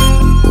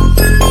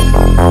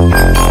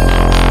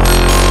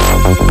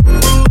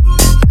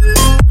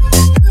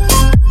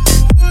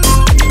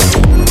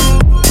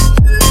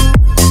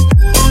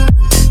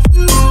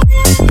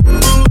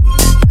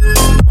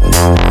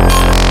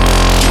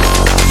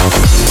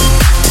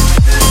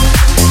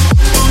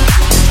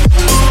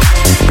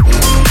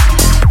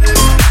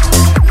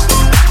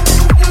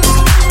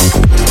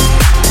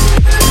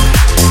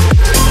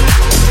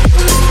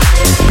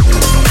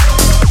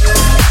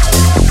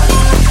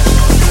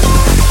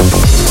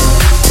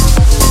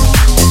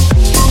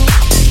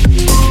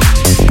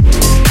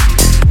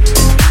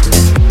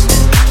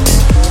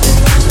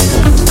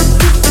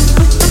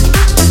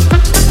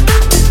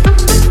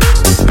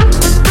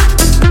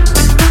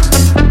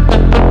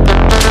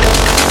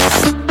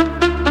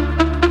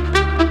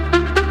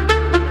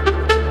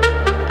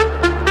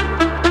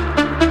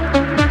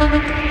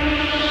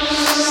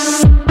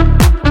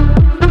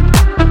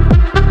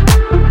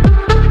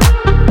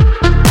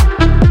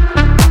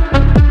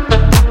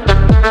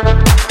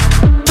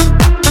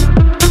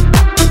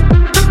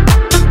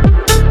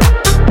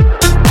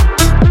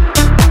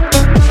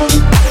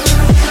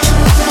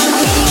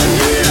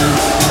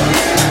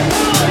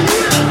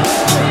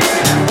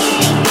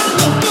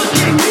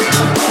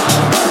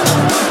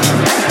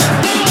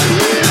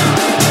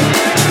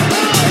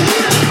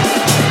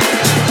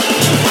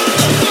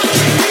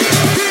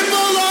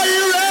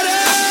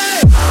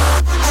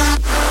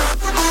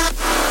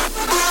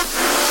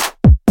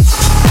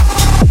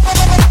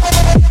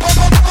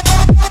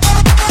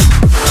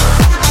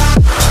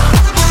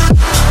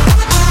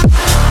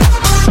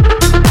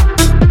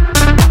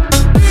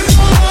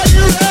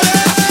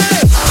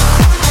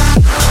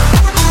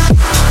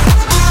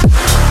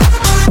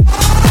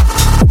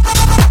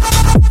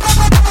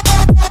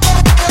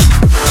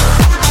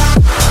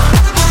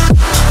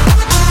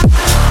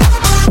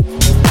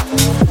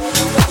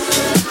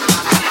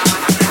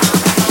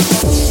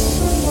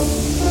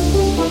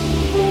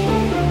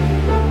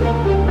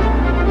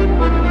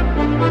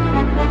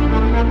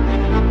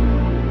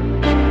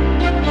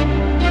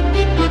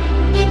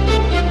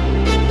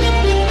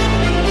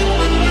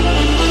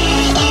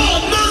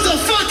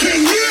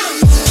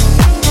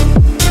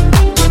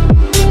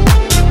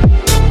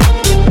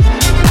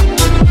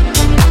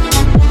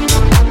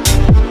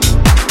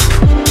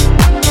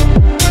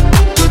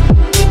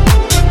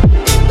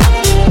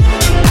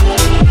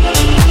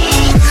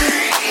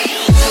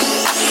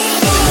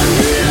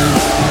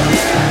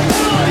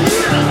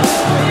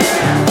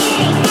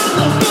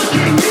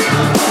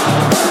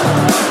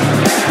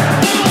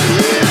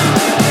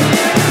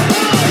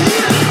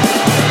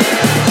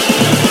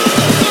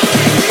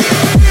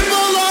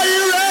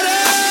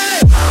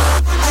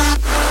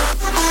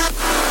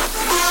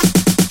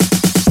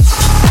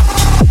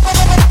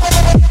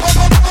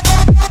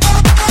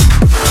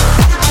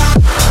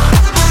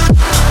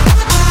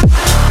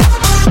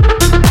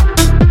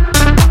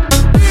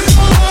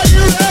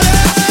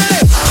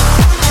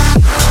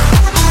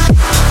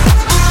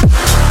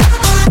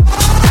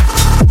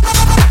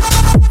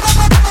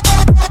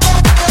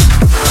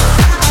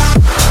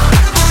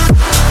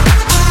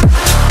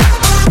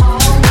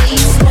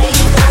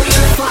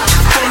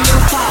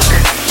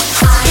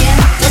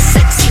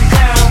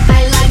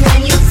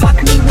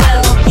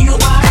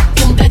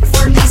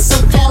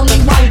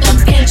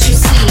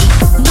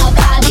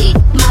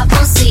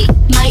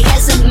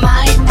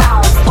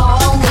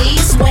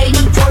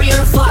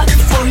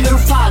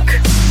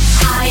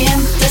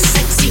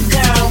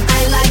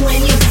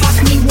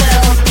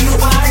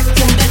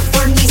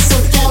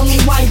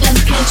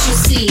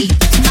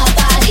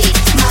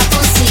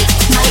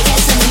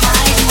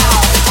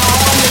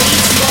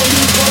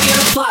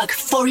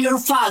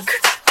 fuck.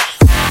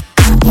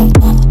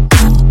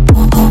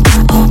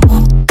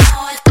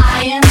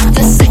 I am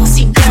the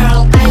sexy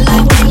girl. I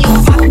like when you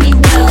fuck me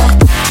well.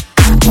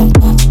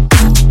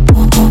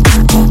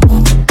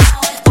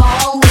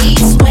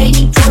 Always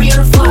waiting for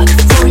your fuck,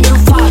 for your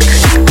fuck.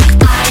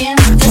 I am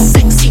the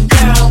sexy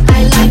girl.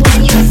 I like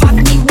when you fuck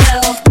me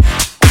well.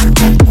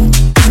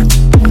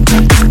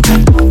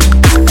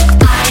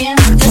 I am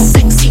the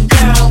sexy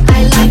girl.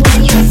 I like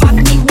when you fuck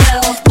me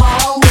well.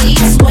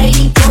 Always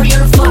waiting for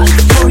your fuck,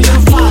 for your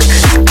fuck.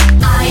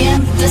 I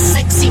am the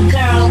sexy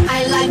girl.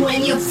 I like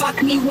when you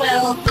fuck me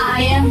well.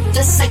 I am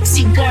the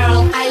sexy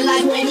girl. I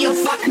like when you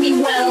fuck me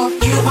well.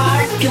 You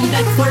are come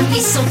back for me,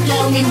 so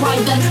tell me why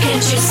don't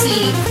can't you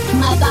see?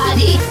 My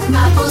body,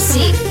 my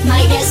pussy,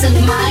 my ass and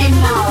my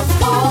mouth.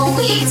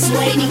 Always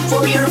waiting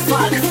for your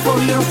fuck, for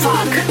your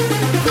fuck.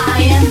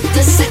 I am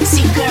the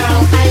sexy girl.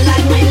 I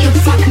like when you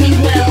fuck me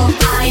well.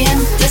 I am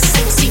the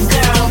sexy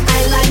girl. I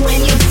like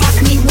when you fuck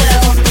me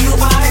well. You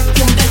are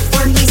come back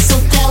for me, so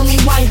tell me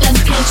why don't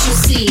can't you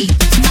see?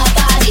 My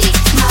body,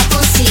 my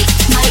pussy,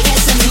 my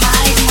ass and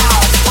my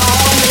mouth.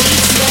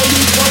 Always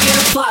waiting for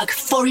your fuck,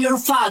 for your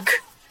fuck.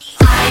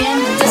 I am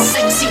the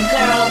sexy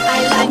girl. I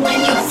like when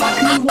you fuck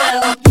me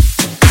well.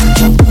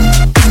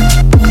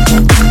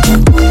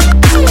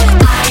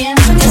 I am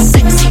the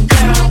sexy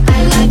girl. I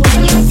like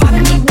when you fuck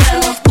me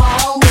well.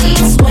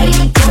 Always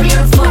waiting for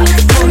your fuck,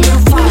 for your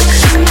fuck.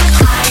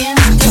 I am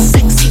the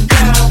sexy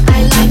girl. I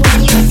like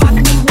when you fuck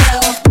me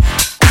well.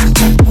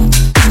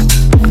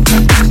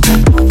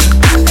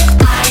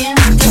 I am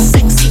the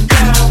sexy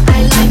girl. I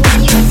like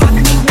when you fuck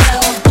me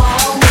well.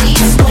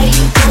 Always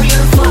waiting for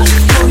your fuck,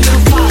 for your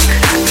fuck.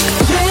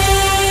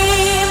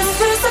 Dreams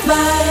to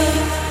survive.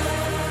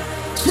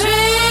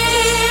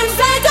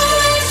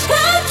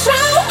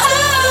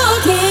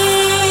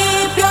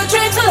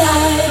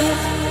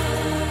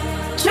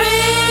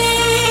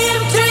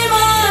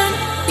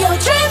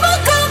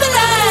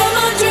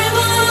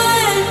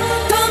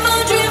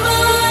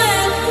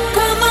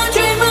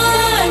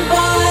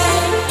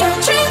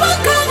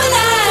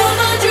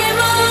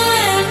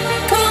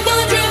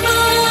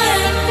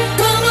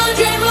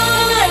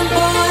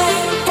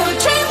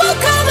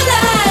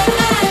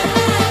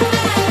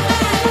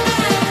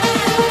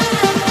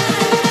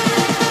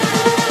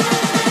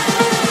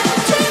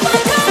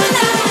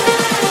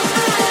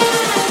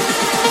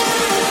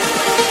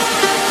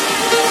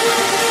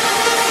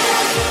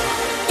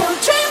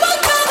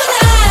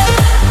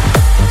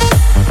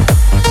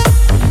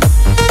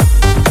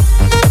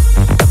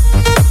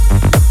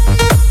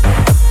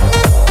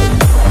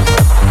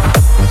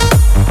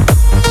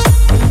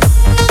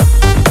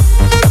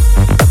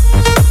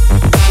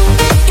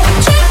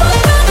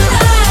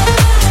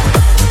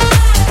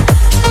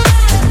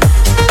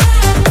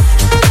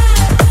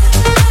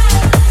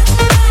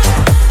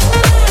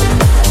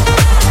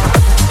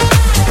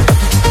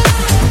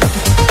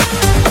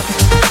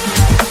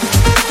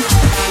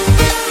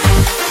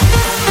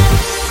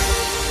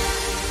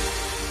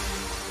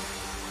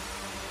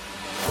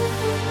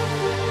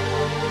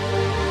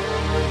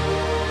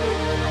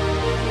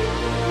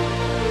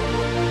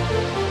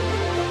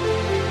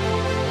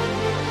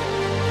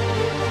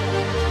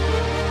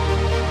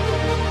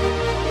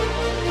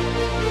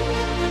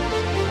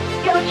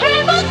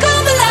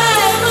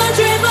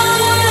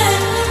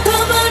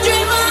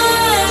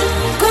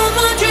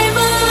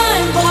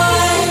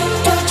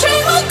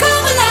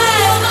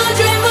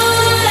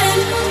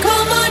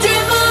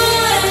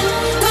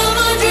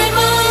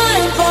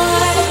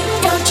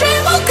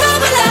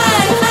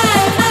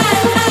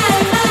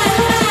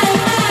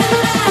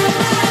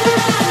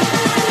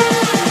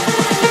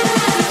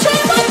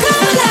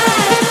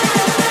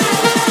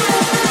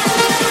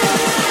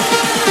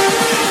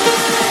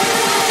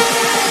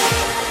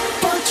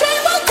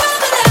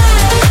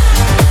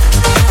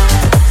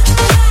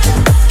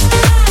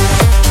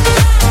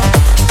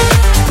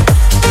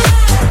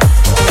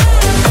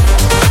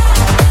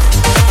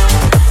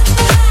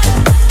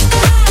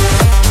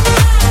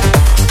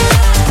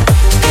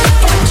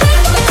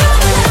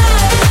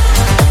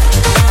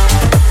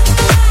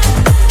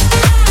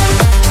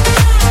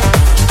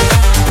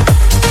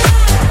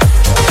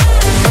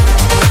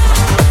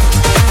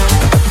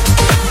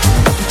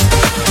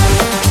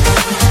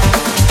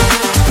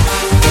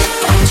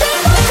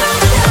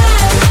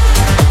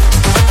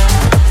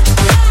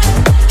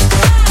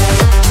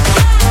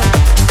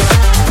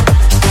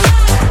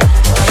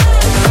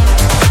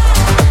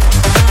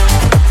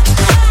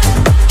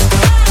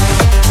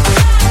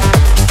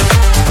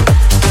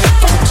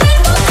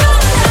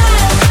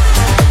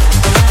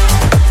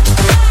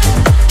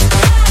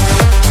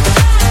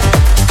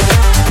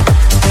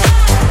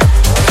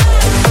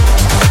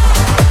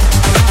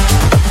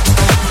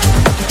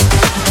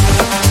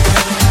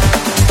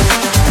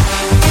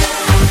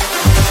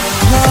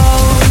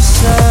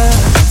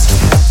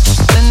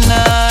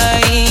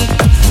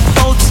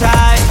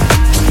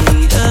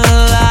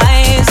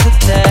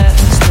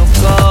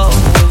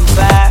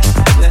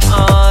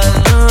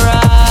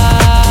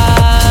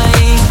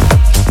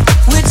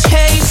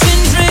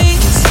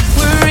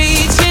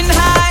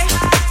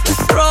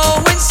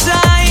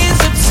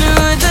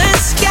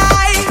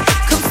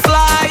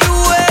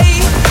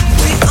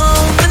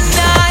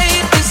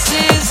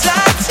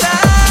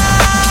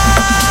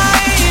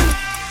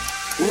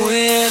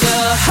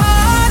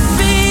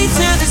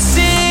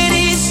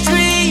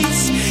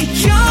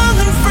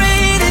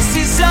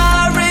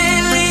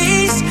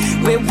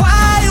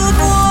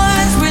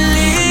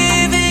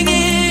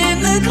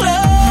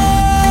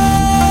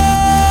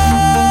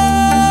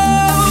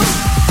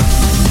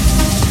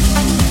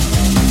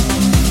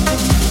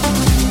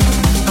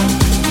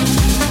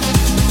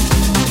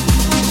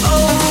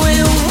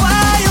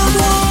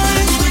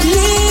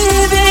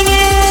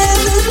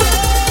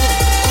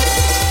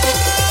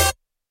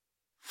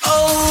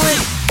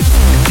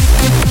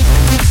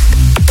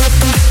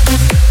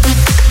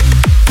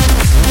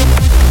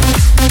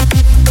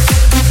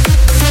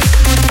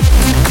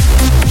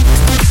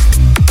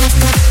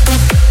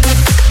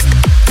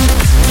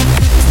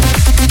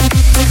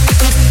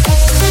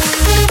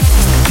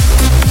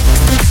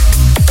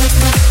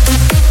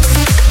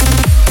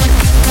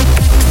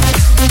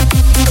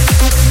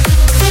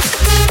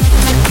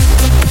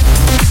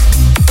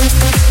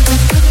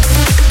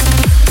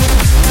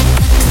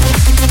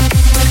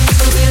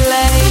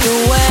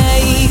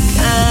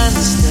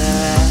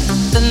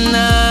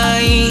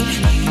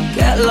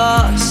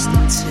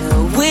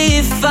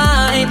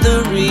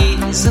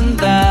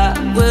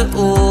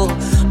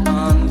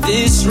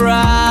 this ride.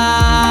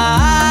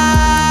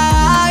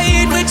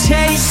 We're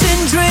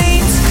chasing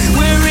dreams,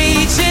 we're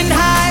reaching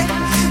high,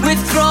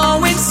 we're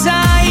throwing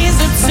signs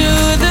up to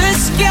the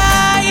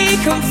sky.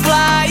 Come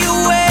fly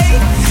away,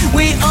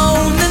 we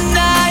own the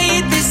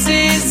night, this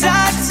is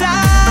our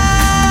time.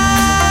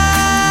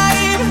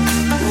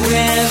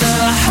 We're the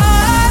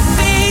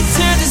heartbeat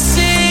to the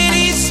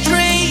city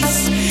streets,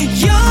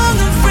 young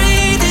and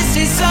free, this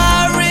is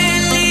our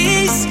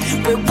release.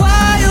 We're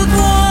wild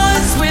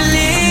ones, we're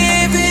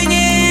living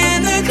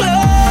in the club.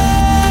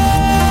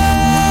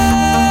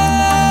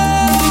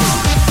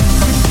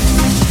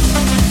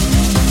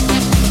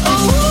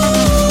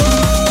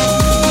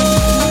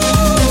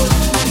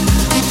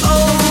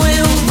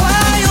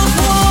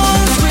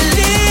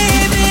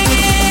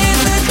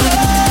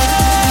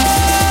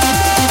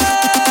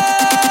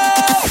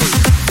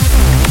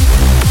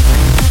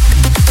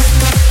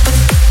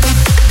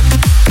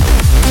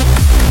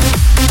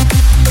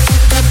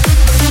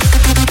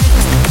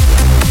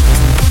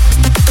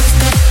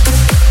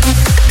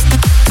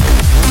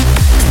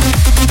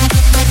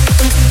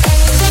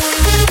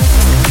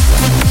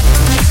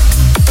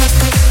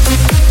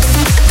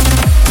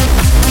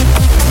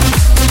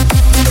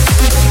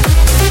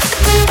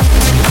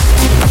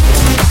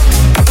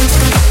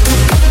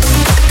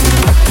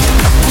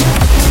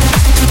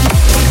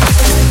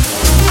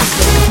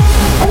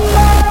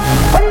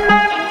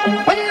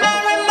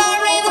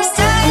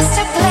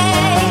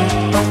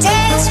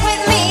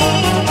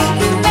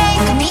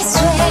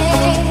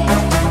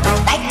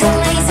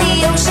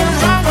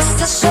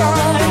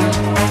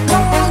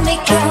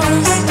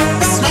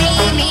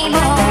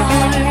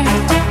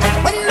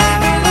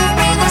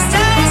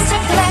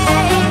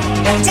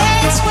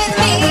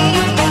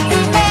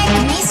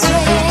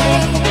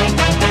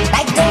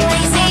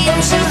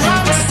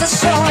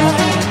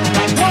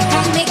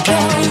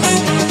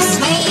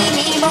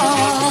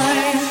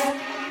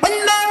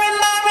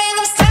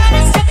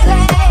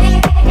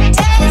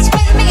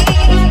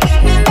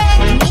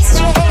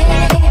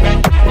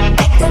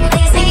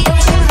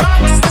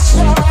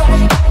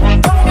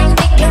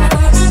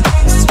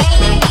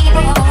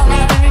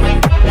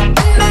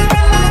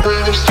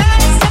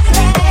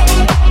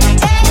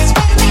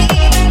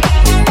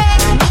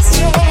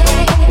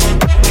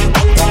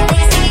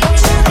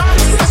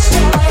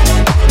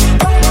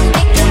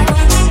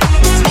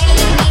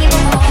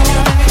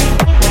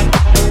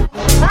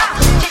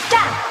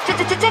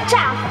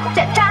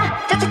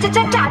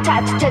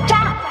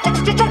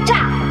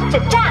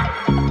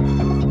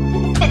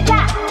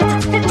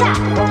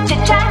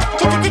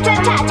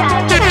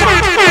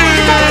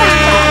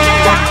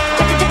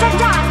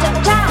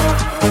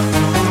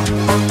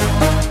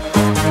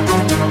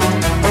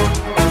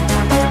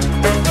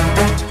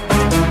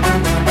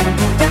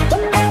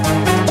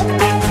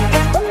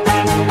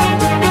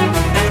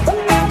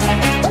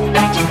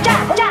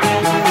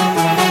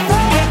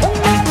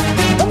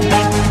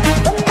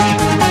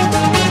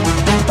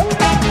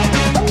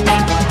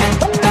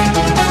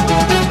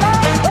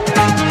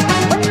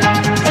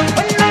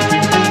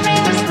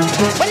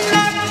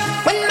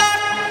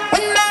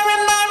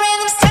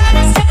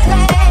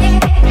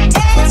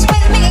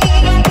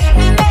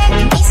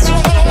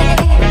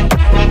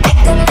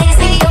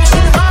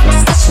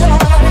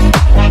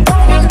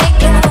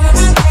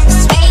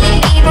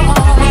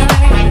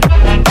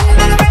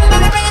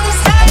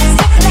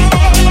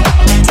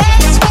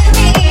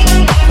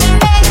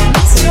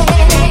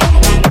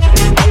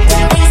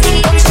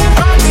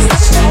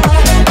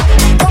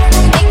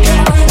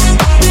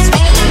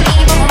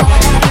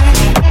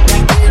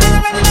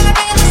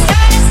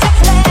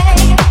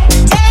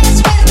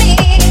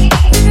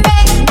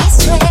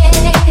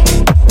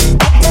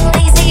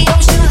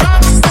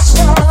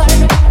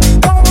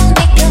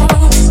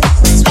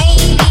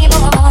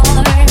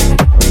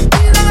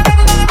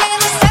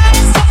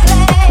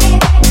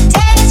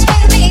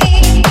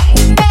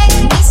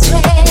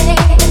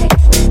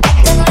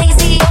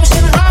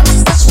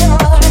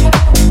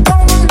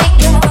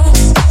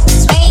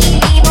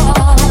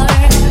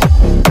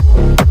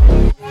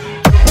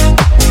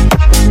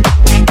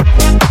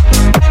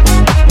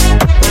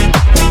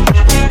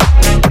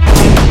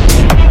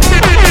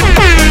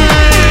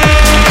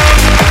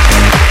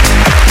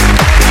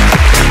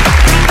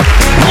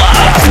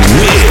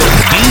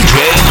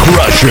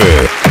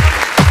 Crusher.